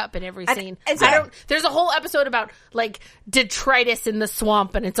Starbucks cup in every scene. and so- I don't. There's a whole episode about like detritus in the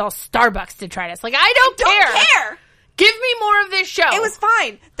swamp, and it's all Starbucks detritus. Like I don't care. Give me more of this show. It was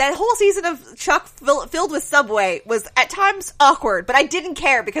fine. That whole season of Chuck filled with Subway was at times awkward, but I didn't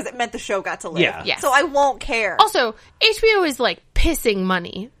care because it meant the show got to live. Yeah. Yes. So I won't care. Also, HBO is like pissing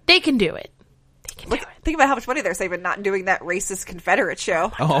money. They can do it. Think about how much money they're saving not doing that racist Confederate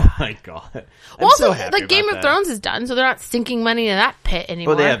show. Oh my god. I'm Also, so happy like Game about of that. Thrones is done, so they're not sinking money into that pit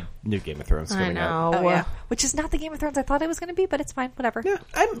anymore. Well, they have new Game of Thrones I coming know. out. Oh, yeah. Which is not the Game of Thrones I thought it was going to be, but it's fine. Whatever. Yeah,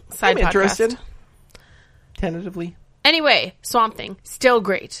 I'm Side interested. podcast. Tentatively. Anyway, Swamp Thing, still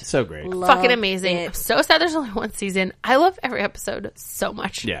great. So great. Fucking amazing. it. I'm so sad there's only one season. I love every episode so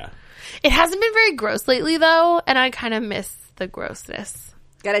much. Yeah. It hasn't been very gross lately, though, and I kind of miss the grossness.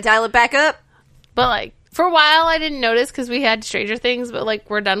 Gotta dial it back up. But, like, For a while, I didn't notice because we had Stranger Things, but like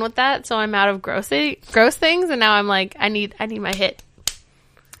we're done with that, so I'm out of gross things, and now I'm like, I need my hit.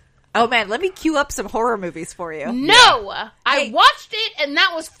 Oh man, let me queue up some horror movies for you. No, I watched it, and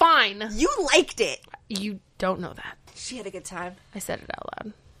that was fine. You liked it. You don't know that. She had a good time. I said it out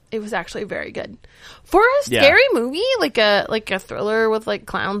loud. It was actually very good for a scary movie, like a thriller with like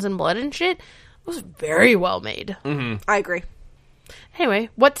clowns and blood and shit. It was very well made. Mm-hmm. I agree. Anyway,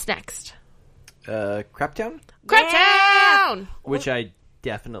 what's next? Krypton? Krypton! Which I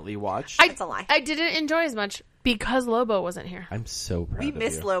definitely watched. That's a lie. I didn't enjoy as much because Lobo wasn't here. I'm so proud We of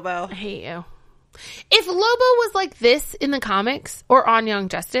miss you. Lobo. I hate you. If Lobo was like this in the comics or on Young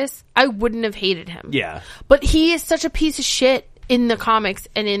Justice, I wouldn't have hated him. Yeah. But he is such a piece of shit in the comics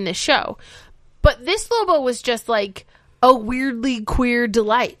and in the show. But this Lobo was just like a weirdly queer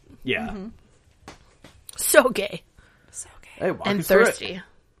delight. Yeah. Mm-hmm. So gay. So gay. Hey, walk And us through thirsty. it.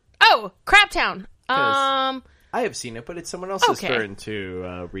 Oh, Craptown. I have seen it, but it's someone else's Okay. turn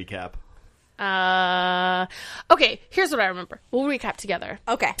to recap. Okay, here's what I remember. We'll recap together.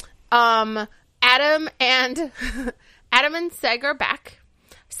 Okay. Adam and Seg are back.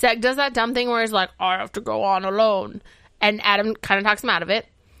 Seg does that dumb thing where he's like, I have to go on alone. And Adam kind of talks him out of it.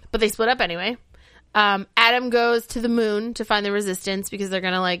 But they split up anyway. Adam goes to the moon to find the resistance because they're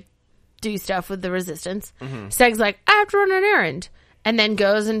going to like do stuff with the resistance. Mm-hmm. Seg's like, I have to run an errand. And then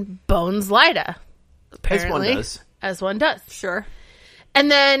goes and bones Lyda. Apparently. As one does. Sure.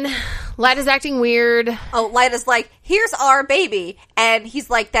 And then Lyda's acting weird. Oh, Lyda's like, here's our baby. And he's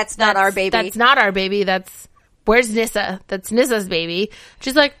like, that's not our baby. That's not our baby. Where's Nissa? That's Nissa's baby.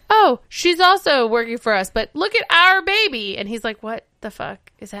 She's like, oh, she's also working for us, but look at our baby. And he's like, what the fuck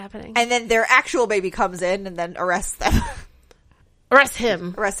is happening? And then their actual baby comes in and then arrests them. Arrest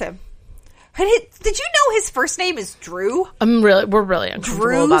him. Arrest him. Did you know his first name is Drew? We're really uncomfortable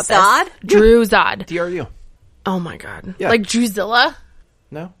Drew about Zod? this. Drew Zod. DRU. Oh my God. Yeah. Like Drewzilla?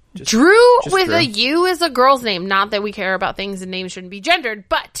 No. Drew with Drew. a U is a girl's name. Not that we care about things and names shouldn't be gendered,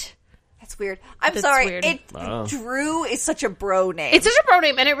 but That's weird. I'm That's sorry. weird. Drew is such a bro name. it's such a bro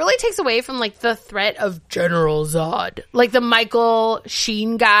name, and it really takes away from like the threat of General Zod. Like the Michael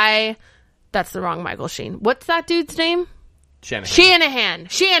Sheen guy. That's the wrong Michael Sheen. What's that dude's name? Shannon.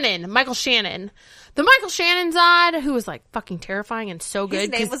 Michael Shannon. The Michael Shannon Zod, who was like fucking terrifying and so good. His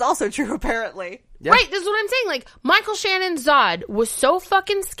name was also Drew, apparently. Yeah. Right, this is what I'm saying. Like, Michael Shannon Zod was so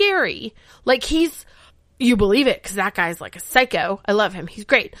fucking scary. Like, you believe it, because that guy's like a psycho. I love him. He's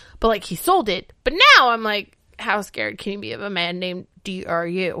great. But like, he sold it. But now I'm like, how scared can you be of a man named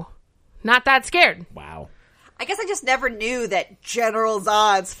DRU? Not that scared. Wow. I guess I just never knew that General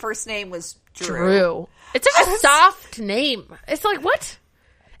Zod's first name was Drew. It's such a soft name. It's like, what?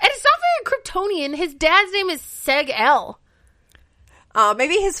 And it's not very Kryptonian. His dad's name is Seg L.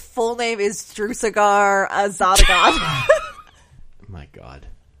 Maybe his full name is Drew Cigar Zodagon. Oh my God.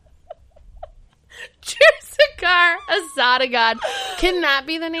 Juicegar Azadagon. Can that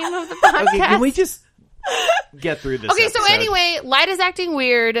be the name of the podcast? Okay, can we just get through this Okay, so episode? anyway, Lyda's acting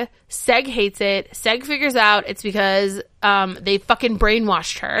weird. Seg hates it. Seg figures out it's because they fucking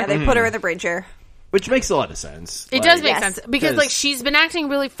brainwashed her. And they put her in the brain chair. Which makes a lot of sense. It does make Yes. sense. Because, like, she's been acting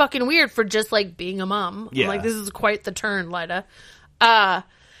really fucking weird for just, like, being a mom. Yeah. I'm like, this is quite the turn, Lyda.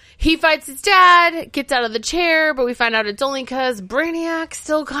 He fights his dad, gets out of the chair, but we find out it's only because Brainiac's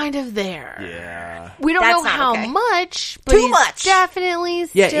still kind of there. Yeah. We don't That's know not how okay. much, but Too he's much. definitely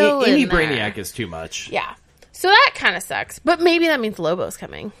Yeah, still any in there. Brainiac is too much. Yeah. So that kind of sucks. But maybe that means Lobo's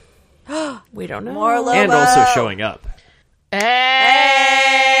coming. We don't know. More Lobo. And also showing up.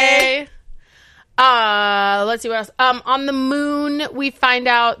 Hey! Let's see what else. On the moon, we find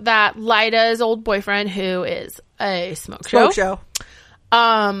out that Lyda's old boyfriend, who is a smoke show.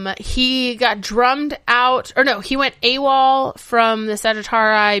 He got drummed out, or no, he went AWOL from the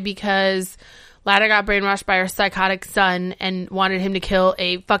Sagittarii because Lyda got brainwashed by her psychotic son and wanted him to kill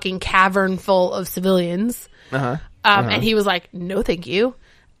a fucking cavern full of civilians. And he was like, no, thank you.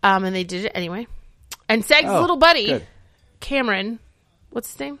 And they did it anyway. And Seg's little buddy, good. Cameron,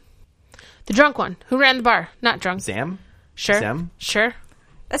 what's his name? The drunk one who ran the bar. Not drunk. Zam? Sure. Sam? Sure.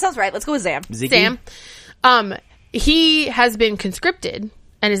 That sounds right. Let's go with Zam. Ziggy? Sam. He has been conscripted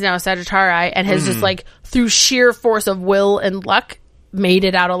and is now a Sagittarii and has just like through sheer force of will and luck made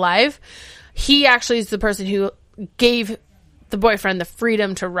it out alive. He actually is the person who gave the boyfriend the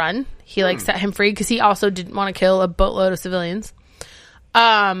freedom to run. He like set him free because he also didn't want to kill a boatload of civilians.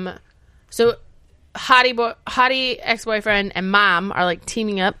 So hottie ex-boyfriend and mom are like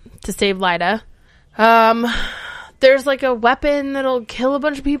teaming up to save Lyda. There's like a weapon that'll kill a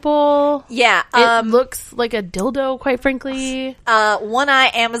bunch of people. Yeah. It looks like a dildo, quite frankly.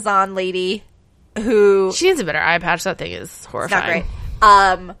 One-eye Amazon lady who... She needs a better eye patch. That thing is horrifying. It's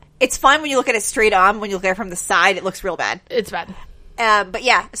not great. It's fine when you look at it straight on. When you look at it from the side, it looks real bad. It's bad. But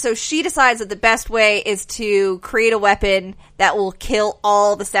yeah, so she decides that the best way is to create a weapon that will kill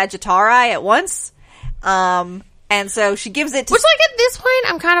all the Sagittari at once. And so she gives it to... Which, like, at this point,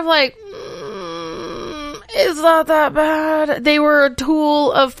 I'm kind of like... it's not that bad. They were a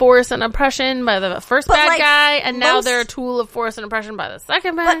tool of force and oppression by the first bad guy, and now they're a tool of force and oppression by the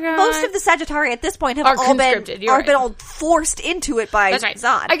second bad guy. Most of the Sagittari at this point have are all conscripted. been all forced into it by That's right.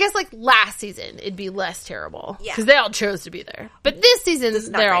 Zod. I guess, like, last season, it'd be less terrible. Yeah. Because they all chose to be there. But this season,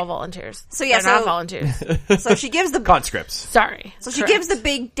 they're great. all volunteers. So, yeah, they're not volunteers. So she gives the... Conscripts. Sorry. So she gives the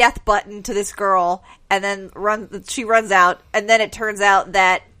big death button to this girl, and then she runs out, and then it turns out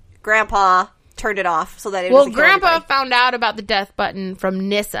that Grandpa turned it off so that it doesn't kill Grandpa anybody. found out about the death button from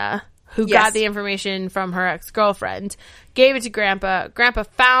Nissa, who got the information from her ex-girlfriend, gave it to Grandpa. Grandpa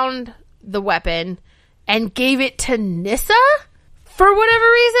found the weapon and gave it to Nissa for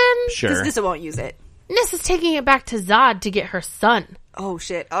whatever reason. Sure. Because Nissa won't use it. Nissa's taking it back to Zod to get her son. Oh,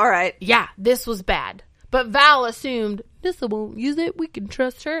 shit. All right. Yeah, this was bad. But Val assumed Nissa won't use it. We can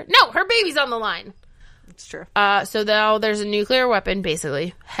trust her. No, her baby's on the line. It's true. So now there's a nuclear weapon,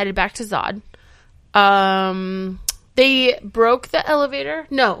 basically, headed back to Zod. They broke the elevator.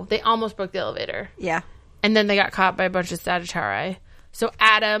 No, they almost broke the elevator. Yeah. And then they got caught by a bunch of Sagittari. So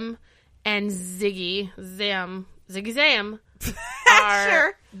Adam and Ziggy Zam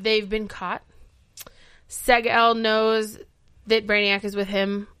are, they've been caught. Seg-El knows that Brainiac is with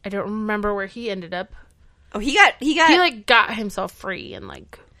him. I don't remember where he ended up. Oh, he like got himself free and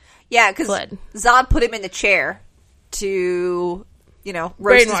like... Yeah, because Zod put him in the chair to,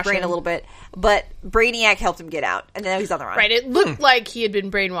 roast his brain a little bit. But Brainiac helped him get out, and now he's on the run. Right, it looked like he had been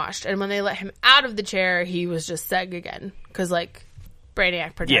brainwashed, and when they let him out of the chair, he was just Seg again. Because, like,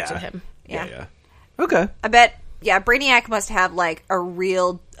 Brainiac protected him. Yeah. Okay. I bet, Brainiac must have, like, a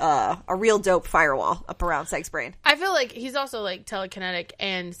real dope firewall up around Seg's brain. I feel like he's also, like, telekinetic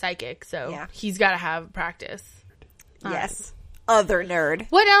and psychic, so he's got to have practice. Yes. Other nerd.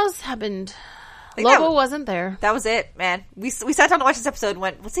 What else happened? Lobo wasn't there. That was it, man. We sat down to watch this episode and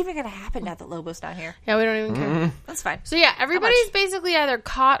went, what's even going to happen now that Lobo's not here? Yeah, we don't even care. That's fine. So yeah, everybody's basically either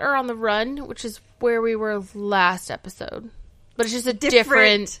caught or on the run, which is where we were last episode. But it's just a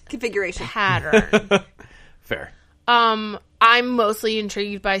different configuration pattern. Fair. I'm mostly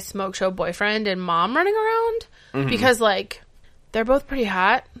intrigued by Smoke Show boyfriend and mom running around because, like, they're both pretty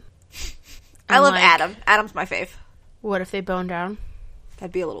hot. I love Adam. Adam's my fave. What if they bone down?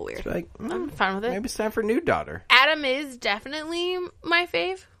 That'd be a little weird. Like, I'm fine with it. Maybe it's time for a new daughter. Adam is definitely my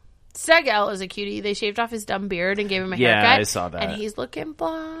fave. Seg-El is a cutie. They shaved off his dumb beard and gave him a haircut. Yeah, I saw that. And he's looking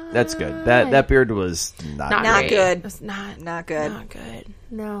blonde. That's good. That beard was not good. It's not good. Not good.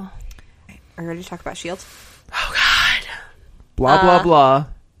 No. Are you ready to talk about S.H.I.E.L.D.? Oh, God. Blah, blah, blah.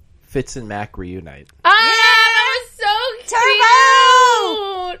 Fitz and Mac reunite. That was so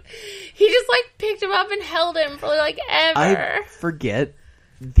cute. He just, like, picked him up and held him for, like, ever. I forget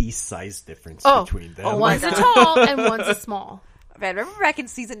the size difference between them. Oh, one's a tall and one's a small. Man, remember back in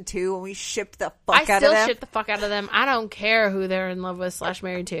season 2 when we shipped the fuck out of them? I still ship the fuck out of them. I don't care who they're in love with /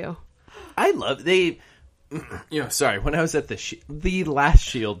 married to. I love sorry, when I was at the last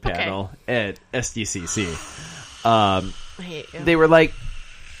S.H.I.E.L.D. panel at SDCC, I hate you. they were like,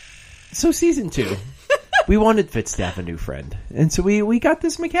 so season 2, we wanted Fitz to have a new friend, and so we got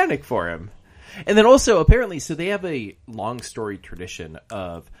this mechanic for him. And then also, apparently, so they have a long story tradition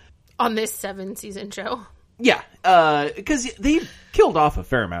of... On this 7-season show. Yeah, because they killed off a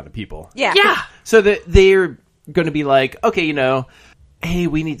fair amount of people. Yeah. So that they're going to be like, okay, hey,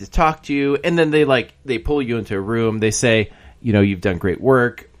 we need to talk to you. And then they pull you into a room. They say, you've done great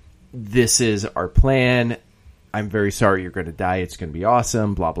work. This is our plan. I'm very sorry you're going to die. It's going to be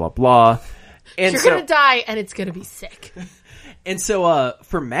awesome, blah, blah, blah. And you're going to die, and it's going to be sick. And so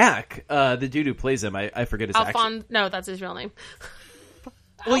for Mac, the dude who plays him, I forget his actual... No, that's his real name.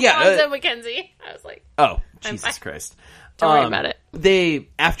 Well, yeah. Alfonso Mackenzie. I was like... Oh, Jesus Christ. Don't worry about it. They,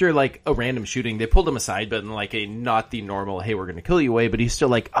 after like a random shooting, they pulled him aside, but in like a not the normal, hey, we're going to kill you way, but he's still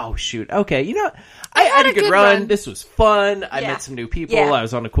like, oh, shoot. Okay, I had a good run. This was fun. I met some new people. Yeah. I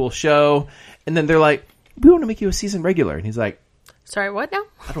was on a cool show. And then they're like, we want to make you a season regular. And he's like, sorry, what now?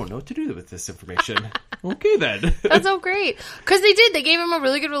 I don't know what to do with this information. Okay, then. That's so great. Because they did. They gave him a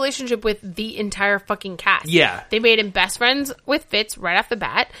really good relationship with the entire fucking cast. Yeah. They made him best friends with Fitz right off the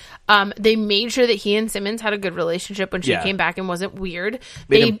bat. They made sure that he and Simmons had a good relationship when she came back and wasn't weird.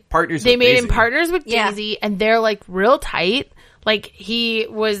 They made him partners with Daisy, and they're, like, real tight. Like, he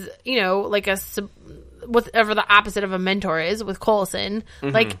was, like whatever the opposite of a mentor is with Coulson.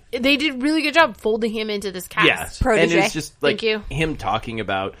 Like, they did a really good job folding him into this cast. Yeah. Protege. And it's just like him talking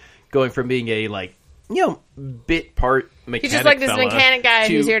about going from being a bit part mechanic. He's just like this fella mechanic guy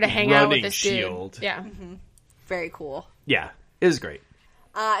to who's here to hang out with running this S.H.I.E.L.D. dude. Yeah. Very cool. Yeah. It was great.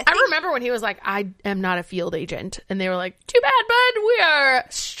 I remember when he was like, I am not a field agent. And they were like, too bad, bud. We are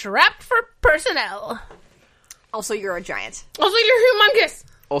strapped for personnel. Also, you're a giant. Also, you're humongous.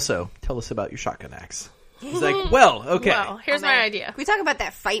 Also, tell us about your shotgun axe. He's like, well, okay. Well, here's my idea. Can we talk about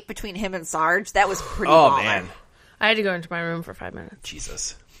that fight between him and Sarge? That was pretty Oh, baller. man. I had to go into my room for 5 minutes.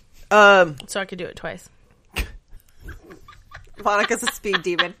 Jesus. So I could do it twice. Monica's a speed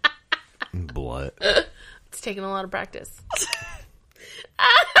demon. Blood. It's taken a lot of practice.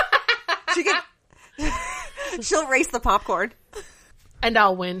 She'll race the popcorn. And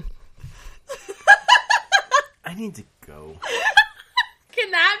I'll win. I need to go.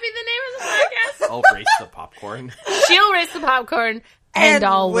 Can that be the name of the podcast? I'll race the popcorn. She'll race the popcorn and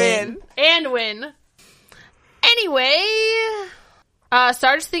I'll win. And win. Anyway,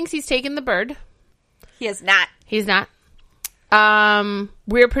 Sarge thinks he's taken the bird. He is not. He's not.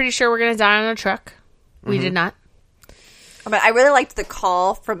 We're pretty sure we're going to die on a truck. We did not. I mean, I really liked the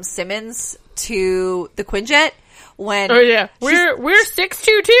call from Simmons to the Quinjet when... Oh, yeah. We're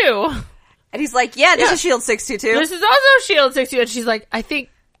 622. And he's like, yeah, this is S.H.I.E.L.D. 622. This is also S.H.I.E.L.D. 622. And she's like, I think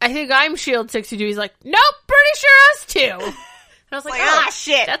I'm S.H.I.E.L.D. 622. He's like, nope, pretty sure us too. And I was like,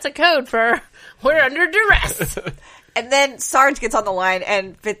 shit. That's a code for we're under duress. And then Sarge gets on the line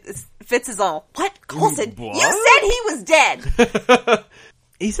and Fitz is all, what? Coulson? What? You said he was dead.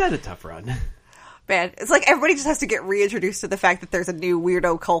 He's had a tough run. Man, it's like everybody just has to get reintroduced to the fact that there's a new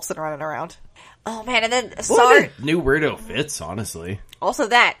weirdo Coulson running around. Oh, man, and then Sarge... New weirdo Fitz, honestly. Also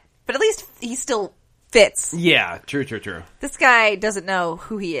that. But at least he still fits. Yeah, true. This guy doesn't know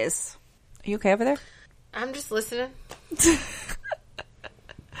who he is. Are you okay over there? I'm just listening.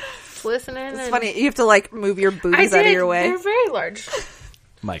 Listening. It's funny. You have to, like, move your booties out of your way. They're very large.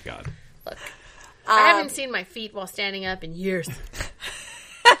 My God. Look. I haven't seen my feet while standing up in years.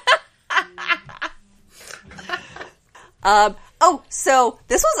 So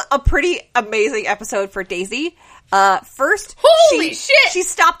this was a pretty amazing episode for Daisy. First, Holy shit! She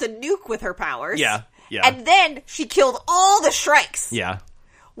stopped a nuke with her powers. Yeah. And then she killed all the Shrikes. Yeah.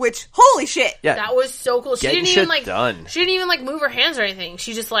 Which, holy shit. Yeah. That was so cool. She Getting didn't even shit like done. She didn't even like move her hands or anything.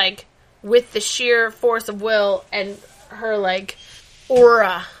 She just like with the sheer force of will and her like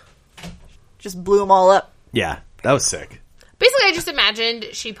aura. Just blew them all up. Yeah. That was sick. Basically, I just imagined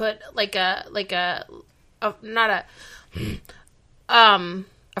she put like a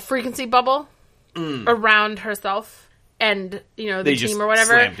frequency bubble around herself and, you know, the They team just or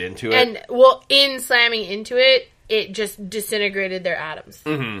whatever. slammed into it. And, well, in slamming into it, it just disintegrated their atoms.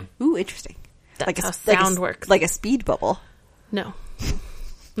 Mm-hmm. Ooh, interesting. That's how sound works. Like a speed bubble. No.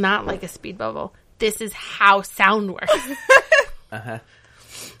 Not like a speed bubble. This is how sound works. Uh-huh.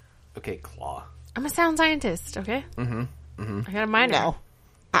 Okay, Claw. I'm a sound scientist, okay? Mm-hmm. I got a minor. No.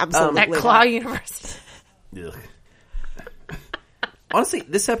 Absolutely At not. Claw University. Ugh. Honestly,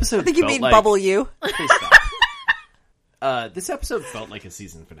 this episode I think you felt mean like... bubble you. Please stop. This episode felt like a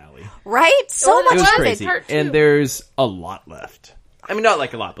season finale. Right? So Well, much It was was. crazy. Part two. And there's a lot left. I mean, not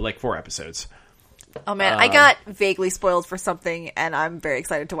like a lot, but like 4 episodes. Oh man, I got vaguely spoiled for something, and I'm very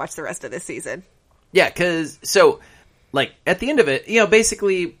excited to watch the rest of this season. Yeah, because, so, like, at the end of it, you know,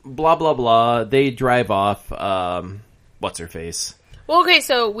 basically, blah, blah, blah, they drive off, what's-her-face? Well, okay,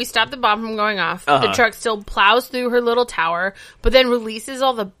 so we stopped the bomb from going off. The Uh-huh. truck still plows through her little tower, but then releases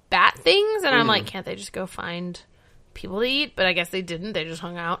all the bat things, and I'm like, can't they just go find people to eat? But I guess they didn't. They just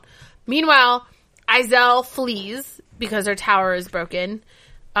hung out. Meanwhile, Izelle flees because her tower is broken.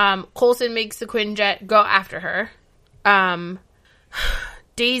 Coulson makes the Quinjet go after her.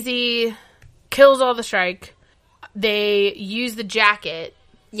 Daisy kills all the Shrike. They use the jacket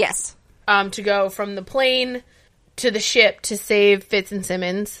Yes. to go from the plane to the ship to save Fitz and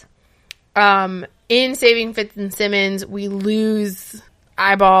Simmons. In saving Fitz and Simmons, we lose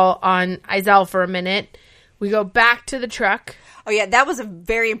eyeball on Izelle for a minute. We go back to the truck. Oh yeah, that was a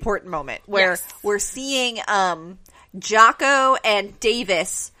very important moment where Yes. we're seeing Jocko and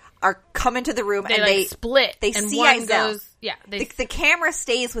Davis are coming to the room They and like they split. they and see one Izelle. goes. Yeah, The camera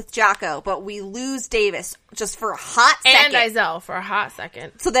stays with Jocko, but we lose Davis just for a hot and second. Izelle for a hot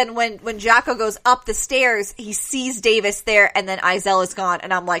second. So then when Jocko goes up the stairs, he sees Davis there, and then Izelle is gone,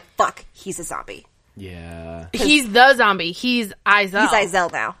 and I'm like, fuck, he's a zombie. Yeah. He's the zombie. He's Izelle. He's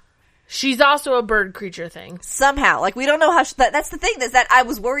Izelle now. She's also a bird creature thing. Somehow. Like, we don't know how that's the thing that I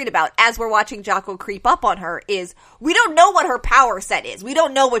was worried about as we're watching Jocko creep up on her is we don't know what her power set is. We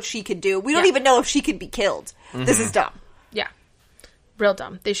don't know what she can do. We don't even know if she can be killed. This is dumb. Yeah. Real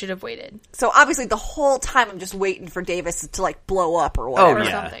dumb. They should have waited. So obviously the whole time I'm just waiting for Davis to like blow up or whatever. Or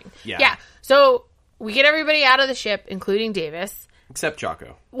something. Yeah. So we get everybody out of the ship, including Davis. Except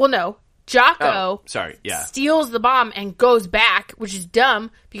Jocko. Well, no. Jocko steals the bomb and goes back, which is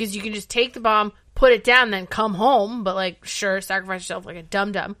dumb because you can just take the bomb, put it down, then come home. But, like, sure, sacrifice yourself like a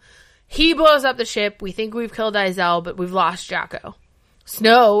dum-dum. He blows up the ship. We think we've killed Izel, but we've lost Jocko.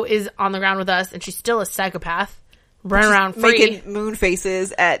 Snow is on the ground with us, and she's still a psychopath. Running around free. Making moon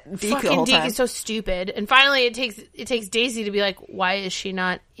faces at Deke the whole time. Fucking Deke is so stupid. And finally, it takes Daisy to be like, why is she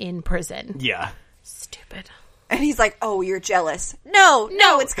not in prison? Yeah. Stupid. And he's like, oh, you're jealous. No,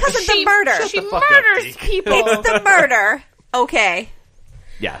 it's because of the murder. She murders people. It's the murder. Okay.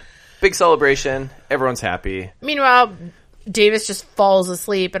 Yeah. Big celebration. Everyone's happy. Meanwhile, Davis just falls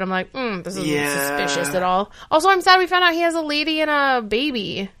asleep, and I'm like, this isn't suspicious at all. Also, I'm sad we found out he has a lady and a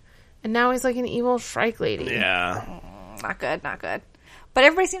baby. And now he's like an evil Shrike lady. Yeah. Not good. But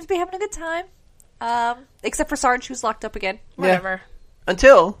everybody seems to be having a good time. Except for Sarge, who's locked up again. Whatever.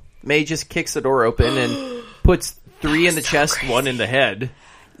 Until May just kicks the door open and puts 3 in the chest, crazy. 1 in the head.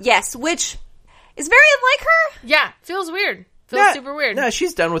 Yes, which is very unlike her. Yeah, feels weird. Feels super weird. No,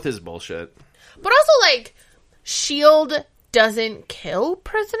 she's done with his bullshit. But also, like, S.H.I.E.L.D. doesn't kill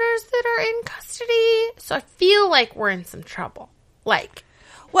prisoners that are in custody, so I feel like we're in some trouble. Like,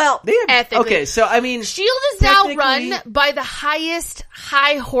 well, ethically. Okay, so, I mean... S.H.I.E.L.D. is now run by the highest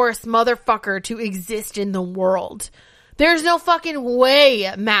high horse motherfucker to exist in the world. There's no fucking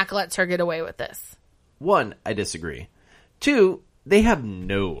way Mac lets her get away with this. 1, I disagree. 2, they have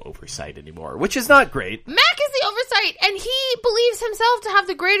no oversight anymore, which is not great. Mac is the oversight, and he believes himself to have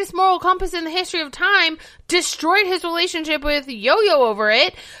the greatest moral compass in the history of time, destroyed his relationship with Yo-Yo over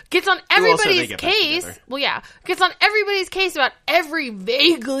it, gets on everybody's case. Well, yeah. Gets on everybody's case about every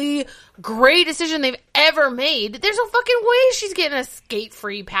vaguely great decision they've ever made. There's no fucking way she's getting a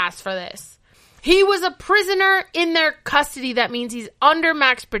skate-free pass for this. He was a prisoner in their custody. That means he's under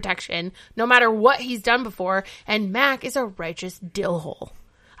Mac's protection, no matter what he's done before. And Mac is a righteous dillhole.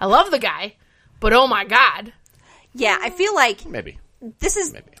 I love the guy, but oh my god. Yeah, I feel like... Maybe. This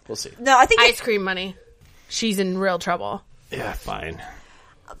is... Maybe. We'll see. No, I think Ice cream money. She's in real trouble. Yeah, fine.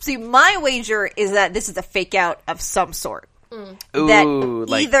 See, my wager is that this is a fake out of some sort. Ooh, that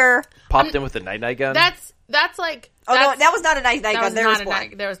like either... popped in with a night-night gun? That's like... Oh, no, that was not a night-night gun.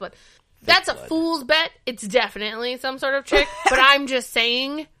 There was blood. That's a fool's bet. It's definitely some sort of trick. But I'm just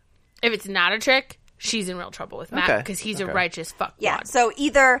saying, if it's not a trick, she's in real trouble with Matt because he's a righteous fuckwad. Yeah, so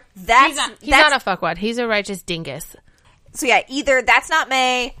either that's... He's not a fuckwad. He's a righteous dingus. So yeah, either that's not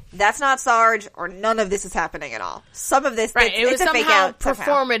May, that's not Sarge, or none of this is happening at all. Some of this, right? It was a somehow fake out,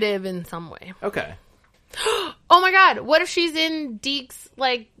 performative in some way. Okay. Oh my god, what if she's in Deke's,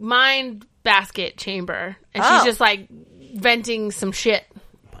 like, mind basket chamber, and she's just, like, venting some shit?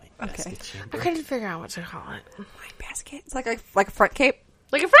 Okay. I couldn't figure out what to call it. Mind basket? It's like a front cape?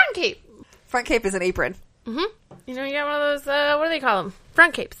 Like a front cape. Front cape is an apron. Mm-hmm. You know, you got one of those, what do they call them?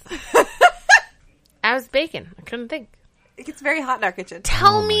 Front capes. I was baking. I couldn't think. It gets very hot in our kitchen.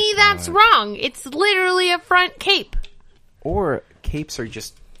 Tell me that's wrong. It's literally a front cape. Or capes are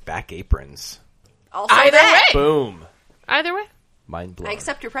just back aprons. Also Either way. Boom. Either way. Mind blown. I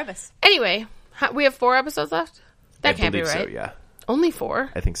accept your premise. Anyway, we have 4 episodes left? That can't be right. So, yeah. Only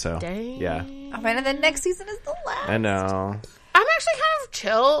 4? I think so. Dang. Yeah. Oh man, and then next season is the last. I know. I'm actually kind of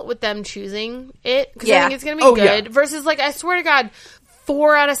chill with them choosing it because I think it's going to be good. Yeah. Versus, like, I swear to God,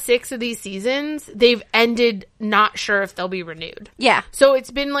 4 out of 6 of these seasons, they've ended not sure if they'll be renewed. Yeah. So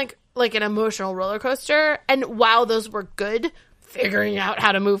it's been like an emotional roller coaster. And while those were good, figuring out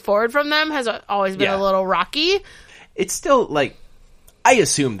how to move forward from them has always been a little rocky. It's still, like, I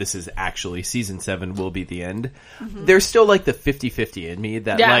assume this is actually season 7 will be the end. Mm-hmm. There's still, like, the 50-50 in me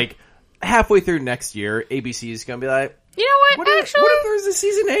that, like, halfway through next year, ABC is going to be like, you know what, actually? What if there's a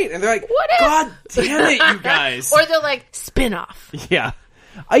season 8? And they're like, God damn it, you guys. Or they're like, spin-off. Yeah.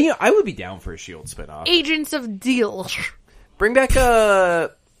 I would be down for a S.H.I.E.L.D. spin-off. Agents of Deal. Bring back, oh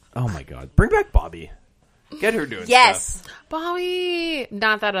my God. Bring back Bobby. Get her doing stuff. Bobby.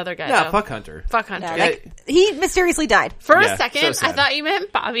 Not that other guy, No, though. fuck Hunter. Fuck Hunter. No, he mysteriously died. For a second, I thought you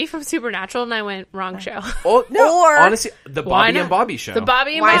meant Bobby from Supernatural, and I went, wrong show. Oh, no. Or, honestly, the Bobby and Bobby show. The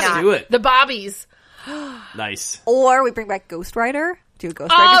Bobby and Bobby. Let's do it. The Bobbies. Nice. Or we bring back Ghost Rider. Do a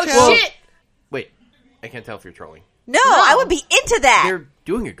Ghost Rider show. Oh, shit! Wait. I can't tell if you're trolling. No, I would be into that. They're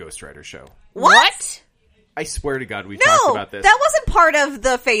doing a Ghost Rider show. What? I swear to God, we talked No, about this. that wasn't part of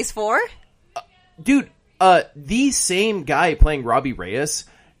the Phase 4. Dude, the same guy playing Robbie Reyes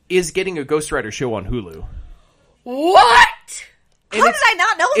is getting a Ghost Rider show on Hulu. What? How did I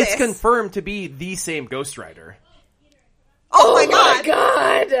not know this? It's confirmed to be the same Ghost Rider. Oh my my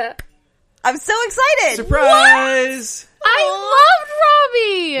God. I'm so excited. Surprise! I loved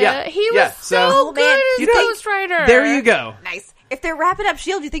Robbie. Yeah, He was so good as you know, Ghost Rider. There you go. Nice. If they're wrapping up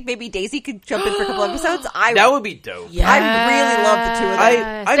S.H.I.E.L.D., do you think maybe Daisy could jump in for a couple episodes? That would be dope. Yes. I really love the two of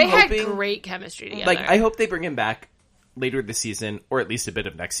them. I'm they hoping, had great chemistry together. Like, I hope they bring him back later this season, or at least a bit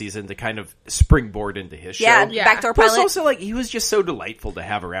of next season, to kind of springboard into his show. Yeah. Backdoor Plus, pilot. also, like, he was just so delightful to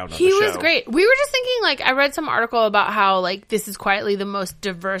have around on He the show. was great. We were just thinking, like, I read some article about how, like, this is quietly the most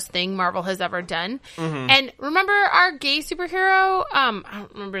diverse thing Marvel has ever done. Mm-hmm. And remember our gay superhero? I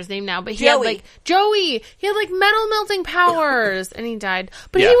don't remember his name now, but he Joey. had, like, Joey. He had, like, metal melting powers, and he died.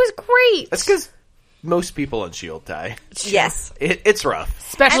 But Yeah. he was great. That's because most people on S.H.I.E.L.D. die. Yes. It's rough.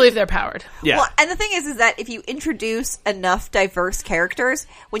 Especially if they're powered. Yeah. Well, and the thing is that if you introduce enough diverse characters,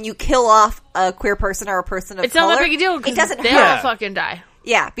 when you kill off a queer person or a person of It's color, not that big a deal it because doesn't they hurt. all fucking die.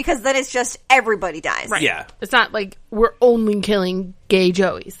 Yeah, because then it's just everybody dies. Right. Yeah. It's not like we're only killing gay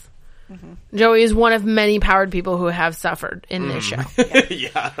Joeys. Mm-hmm. Joey is one of many powered people who have suffered in this show.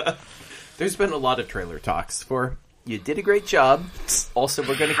 Yeah. There's been a lot of trailer talks for, you did a great job, also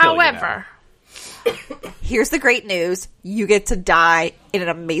we're going to kill you now. However, Here's the great news. You get to die in an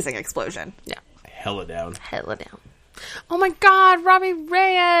amazing explosion. yeah. Hella down. Hella down. Oh my God, Robbie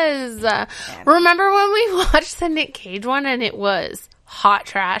Reyes. Remember when we watched the Nick Cage one and it was hot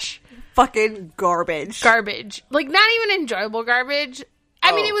trash? Fucking garbage. Garbage. Like, not even enjoyable garbage.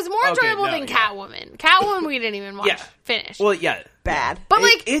 I mean, it was more okay, enjoyable no, than yeah. Catwoman. Catwoman we didn't even watch. Yeah. Finish. Well, yeah. Bad. But,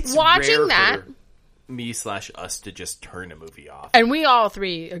 like, it's watching rare that... for me/us to just turn a movie off. And we all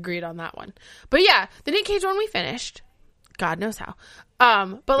three agreed on that one. But yeah, the Nick Cage one we finished. God knows how.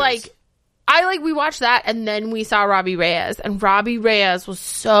 But like, we watched that and then we saw Robbie Reyes. And Robbie Reyes was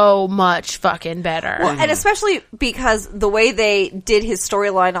so much fucking better. Well, and especially because the way they did his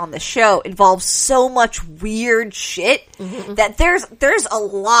storyline on the show involves so much weird shit that there's a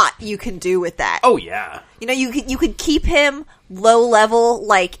lot you can do with that. Oh, yeah. You know, you could keep him low level,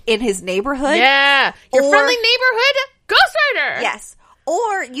 like in his neighborhood. Yeah. Your Or- friendly neighborhood Ghost Rider. Yes.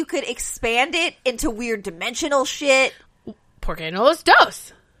 Or you could expand it into weird dimensional shit. Porque no los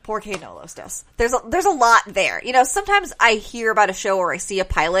dos. Porque no los dos. There's a lot there. You know, sometimes I hear about a show or I see a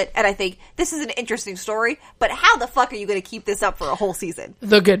pilot and I think, this is an interesting story, but how the fuck are you going to keep this up for a whole season?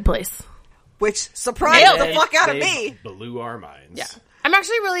 The Good Place. Which surprised Nailed the it. fuck out of They me. blew our minds. Yeah. I'm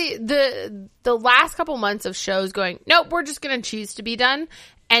actually really, the last couple months of shows going, nope, we're just going to choose to be done.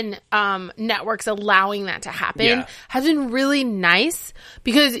 And networks allowing that to happen has been really nice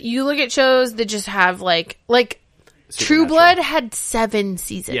because you look at shows that just have like True Blood had 7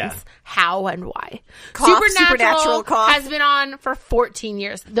 seasons. Yeah. How and why? Cough, Supernatural cough. has been on for 14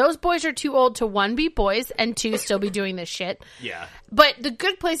 years. Those boys are too old to 1, be boys, and 2, still be doing this shit. Yeah. But The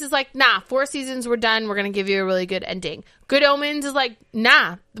Good Place is like, nah, 4 seasons, we're done. We're going to give you a really good ending. Good Omens is like,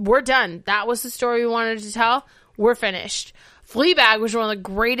 nah, we're done. That was the story we wanted to tell. We're finished. Fleabag was one of the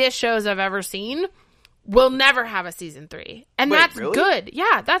greatest shows I've ever seen. We'll never have a season 3. And Wait, that's really? good.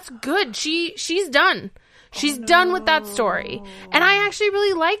 Yeah, that's good. She's done. She's done with that story. And I actually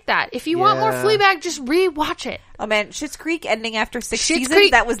really like that. If you want more Yeah. Fleabag, just re-watch it. Oh man, Schitt's Creek ending after 6 Schitt's seasons,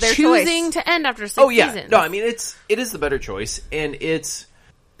 Creek that was their choosing choice. to end after 6 Oh, yeah. seasons. No, I mean, it is the better choice. And it's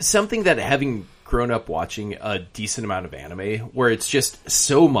something that, having grown up watching a decent amount of anime, where it's just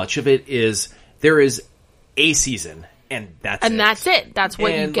so much of it is, there is a season, and that's it. That's it. That's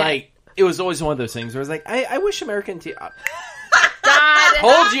what and you get. like, it was always one of those things where I was like, I wish American TV... God,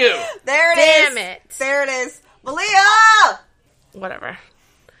 Told you! There it is. Damn it. There it is. Malia! whatever.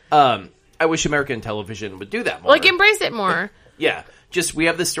 I wish American television would do that more. Like, embrace it more. Yeah. Just, we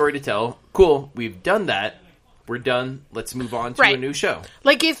have this story to tell. Cool. We've done that. We're done. Let's move on to Right. a new show.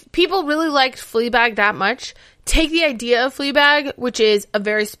 Like, if people really liked Fleabag that much, take the idea of Fleabag, which is a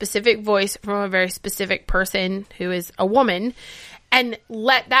very specific voice from a very specific person who is a woman, and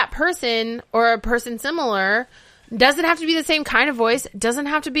let that person, or a person similar, doesn't have to be the same kind of voice, doesn't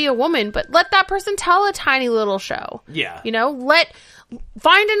have to be a woman, but let that person tell a tiny little show. Yeah. You know,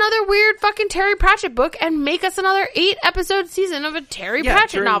 find another weird fucking Terry Pratchett book and make us another 8-episode season of a Terry Pratchett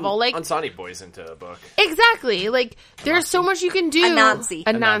turn novel. Like, Unsani Boys into a book. exactly. Like, there's so much you can do. Anansi.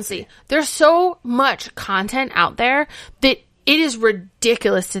 Anansi. There's so much content out there that it is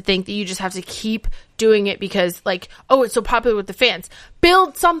ridiculous to think that you just have to keep doing it because, like, oh, it's so popular with the fans.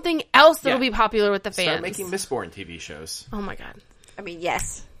 Build something else that'll Yeah. be popular with the fans. Start making Mistborn TV shows. Oh my god. I mean,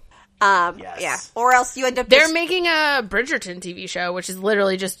 yes. Yeah. Or else you end up They're making a Bridgerton TV show, which is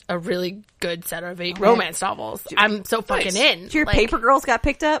literally just a really good set of 8 romance novels. I'm so fucking in. Your Paper Girls got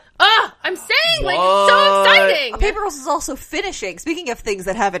picked up? Oh, I'm saying, like, it's so exciting. Paper Girls is also finishing. Speaking of things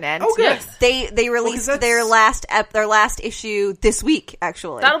that have an end. Oh, good. They released their last issue this week,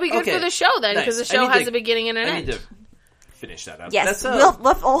 actually. That'll be good for the show, then, because the show has a beginning and an end. I need to finish that up. Yes,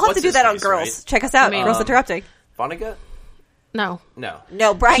 we'll have to do that on Girls. Right? Check us out, Girls Interrupting. Vonnegut? No,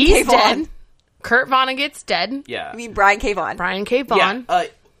 Brian K. Vaughan. Dead. Kurt Vonnegut's dead. Yeah. You mean Brian K. Vaughan? Brian K. Vaughan. Yeah.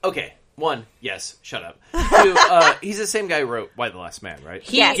 Okay. 1, yes, shut up. 2, he's the same guy who wrote Why the Last Man, right?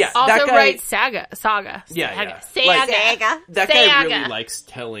 He also writes Saga. Yeah. Saga. That guy really likes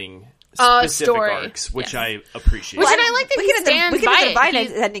telling specific arcs, which I appreciate. Which, and I like that he stands by it.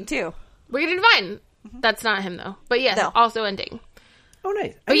 Divine ending, too. Wicked and Divine. That's not him, though. But yes, also ending. Oh,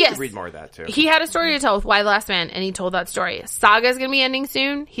 nice. I need to read more of that, too. He had a story to tell with Why the Last Man, and he told that story. Saga's going to be ending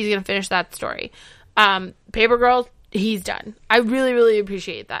soon. He's going to finish that story. Paper Girls, he's done. I really, really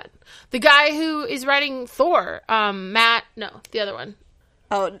appreciate that. The guy who is writing Thor, the other one.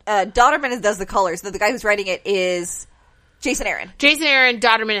 Oh, Dodderman does the colors. The guy who's writing it is Jason Aaron.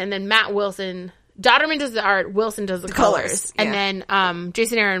 Dodderman, and then Matt Wilson. Dodderman does the art, Wilson does the colors. And then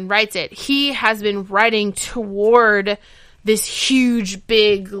Jason Aaron writes it. He has been writing toward this huge,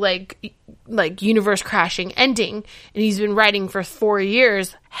 big, like universe crashing ending, and he's been writing for 4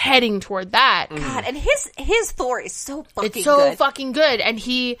 years, heading toward that. God, and his Thor is so fucking good. It's so fucking good, and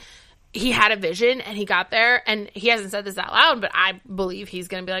he had a vision, and he got there, and he hasn't said this out loud, but I believe he's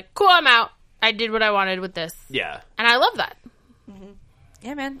gonna be like, cool, I'm out. I did what I wanted with this. Yeah. And I love that. Mm-hmm.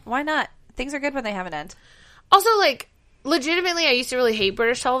 Yeah, man. Why not? Things are good when they have an end. Also, like, legitimately, I used to really hate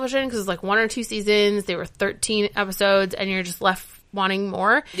British television because it's like 1 or 2 seasons. They were 13 episodes, and you're just left wanting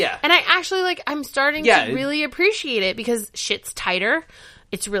more. Yeah. And I actually, I'm starting to really appreciate it because shit's tighter.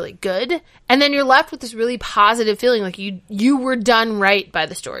 It's really good. And then you're left with this really positive feeling like you were done right by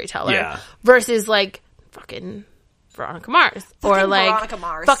the storyteller. Yeah. Versus, like, fucking Veronica Mars. Or, like, Veronica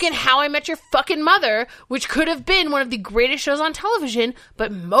Mars. fucking How I Met Your Fucking Mother, which could have been one of the greatest shows on television,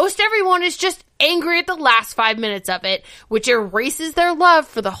 but most everyone is just angry at the last 5 minutes of it, which erases their love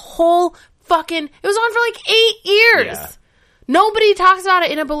for the whole fucking... It was on for, like, 8 years. Yeah. Nobody talks about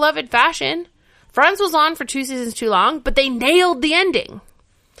it in a beloved fashion. Friends was on for 2 seasons too long, but they nailed the ending.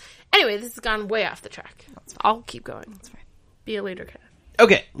 Anyway, this has gone way off the track. I'll keep going. That's fine. Be a leader, Kenneth.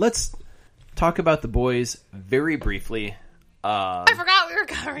 Okay, let's talk about The Boys very briefly. I forgot we were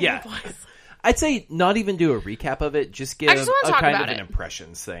covering The Boys. I'd say not even do a recap of it, just give a kind of an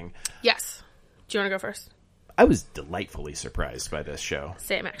impressions thing. Yes. Do you want to go first? I was delightfully surprised by this show.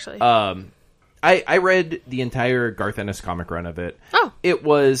 Same, actually. I read the entire Garth Ennis comic run of it. Oh. It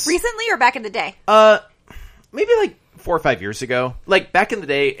was... Recently or back in the day? Maybe like 4 or 5 years ago. Like, back in the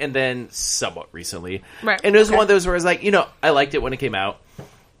day, and then somewhat recently. Right. And it was one of those where I was like, I liked it when it came out.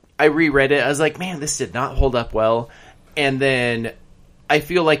 I reread it. I was like, man, this did not hold up well. And then I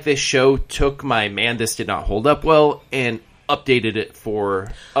feel like this show took my, man, this did not hold up well, and updated it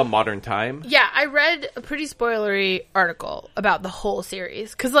for a modern time. Yeah, I read a pretty spoilery article about the whole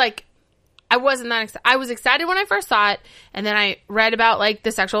series. Because, like, I wasn't that excited. I was excited when I first saw it, and then I read about, like,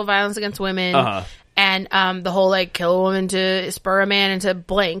 the sexual violence against women, and the whole, like, kill a woman to spur a man into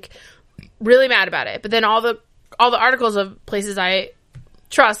blank. Really mad about it. But then all the articles of places I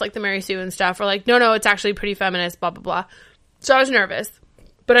trust, like the Mary Sue and stuff, were like, no, it's actually pretty feminist, blah, blah, blah. So I was nervous.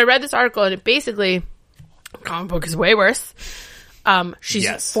 But I read this article, and it basically, comic book is way worse.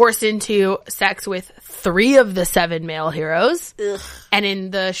 She's forced into sex with 3 of the 7 male heroes. Ugh. And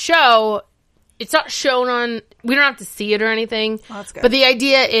in the show, it's not shown on, we don't have to see it or anything. Oh, that's good. But the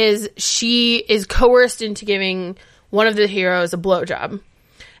idea is she is coerced into giving one of the heroes a blowjob.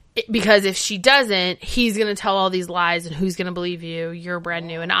 Because if she doesn't, he's going to tell all these lies, and who's going to believe you? You're brand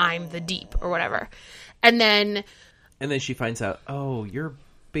new, and I'm the deep, or whatever. And then she finds out, oh, you're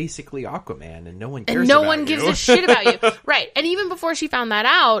basically Aquaman, and no one cares about you. And no one gives a shit about you. Right. And even before she found that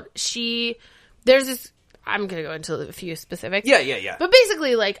out, there's this, I'm going to go into a few specifics. Yeah. But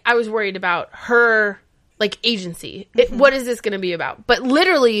basically, like, I was worried about her, like, agency. What is this going to be about? But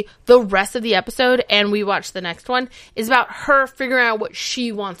literally, the rest of the episode, and we watched the next one, is about her figuring out what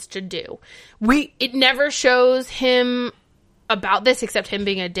she wants to do. It never shows him about this, except him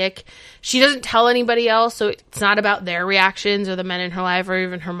being a dick. She doesn't tell anybody else, so it's not about their reactions or the men in her life or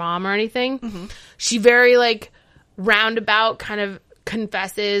even her mom or anything. Mm-hmm. She very, like, roundabout kind of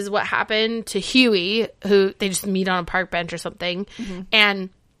confesses what happened to Huey, who they just meet on a park bench or something, and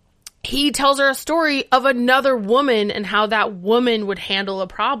he tells her a story of another woman and how that woman would handle a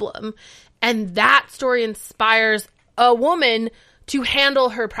problem. And that story inspires a woman to handle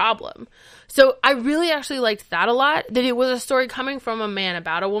her problem. So I really actually liked that a lot, that it was a story coming from a man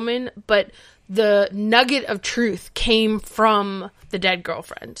about a woman, but the nugget of truth came from the dead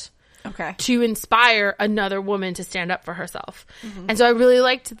girlfriend. Okay. To inspire another woman to stand up for herself. And so I really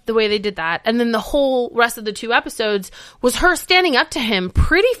liked the way they did that. And then the whole rest of the 2 episodes was her standing up to him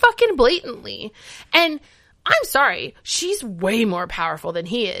pretty fucking blatantly. And I'm sorry, she's way more powerful than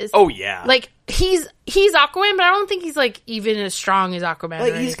he is. Oh, yeah. Like, he's Aquaman, but I don't think he's, like, even as strong as Aquaman.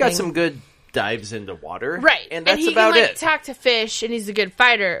 Like, or he's got anything. some good dives into water. Right. And that's he about can, like, it. attack to fish, and he's a good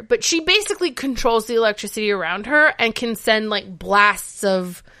fighter. But she basically controls the electricity around her and can send, like, blasts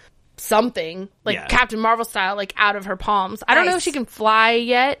of something, like Captain Marvel style, like, out of her palms. I don't know if she can fly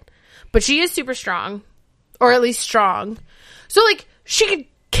yet, but she is super strong. Or at least strong. So, like, she could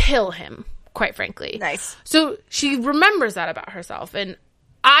kill him, quite frankly. Nice. So she remembers that about herself, and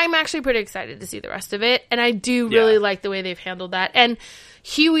I'm actually pretty excited to see the rest of it, and I do really like the way they've handled that. And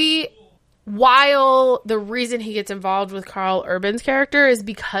Huey, while the reason he gets involved with Karl Urban's character is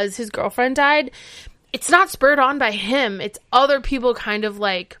because his girlfriend died, it's not spurred on by him. It's other people kind of,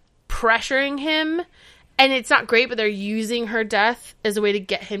 like, pressuring him, and it's not great, but they're using her death as a way to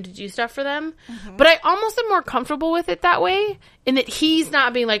get him to do stuff for them. But I almost am more comfortable with it that way, in that he's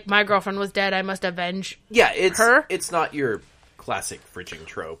not being like, my girlfriend was dead, I must avenge her. It's not your classic fridging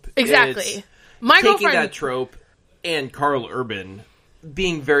trope. Exactly. It's my taking girlfriend, that trope and Karl Urban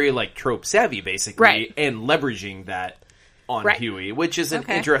being very, like, trope savvy, basically, and leveraging that on Huey, which is an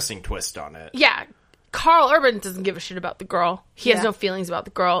interesting twist on it. Yeah. Karl Urban doesn't give a shit about the girl. He has no feelings about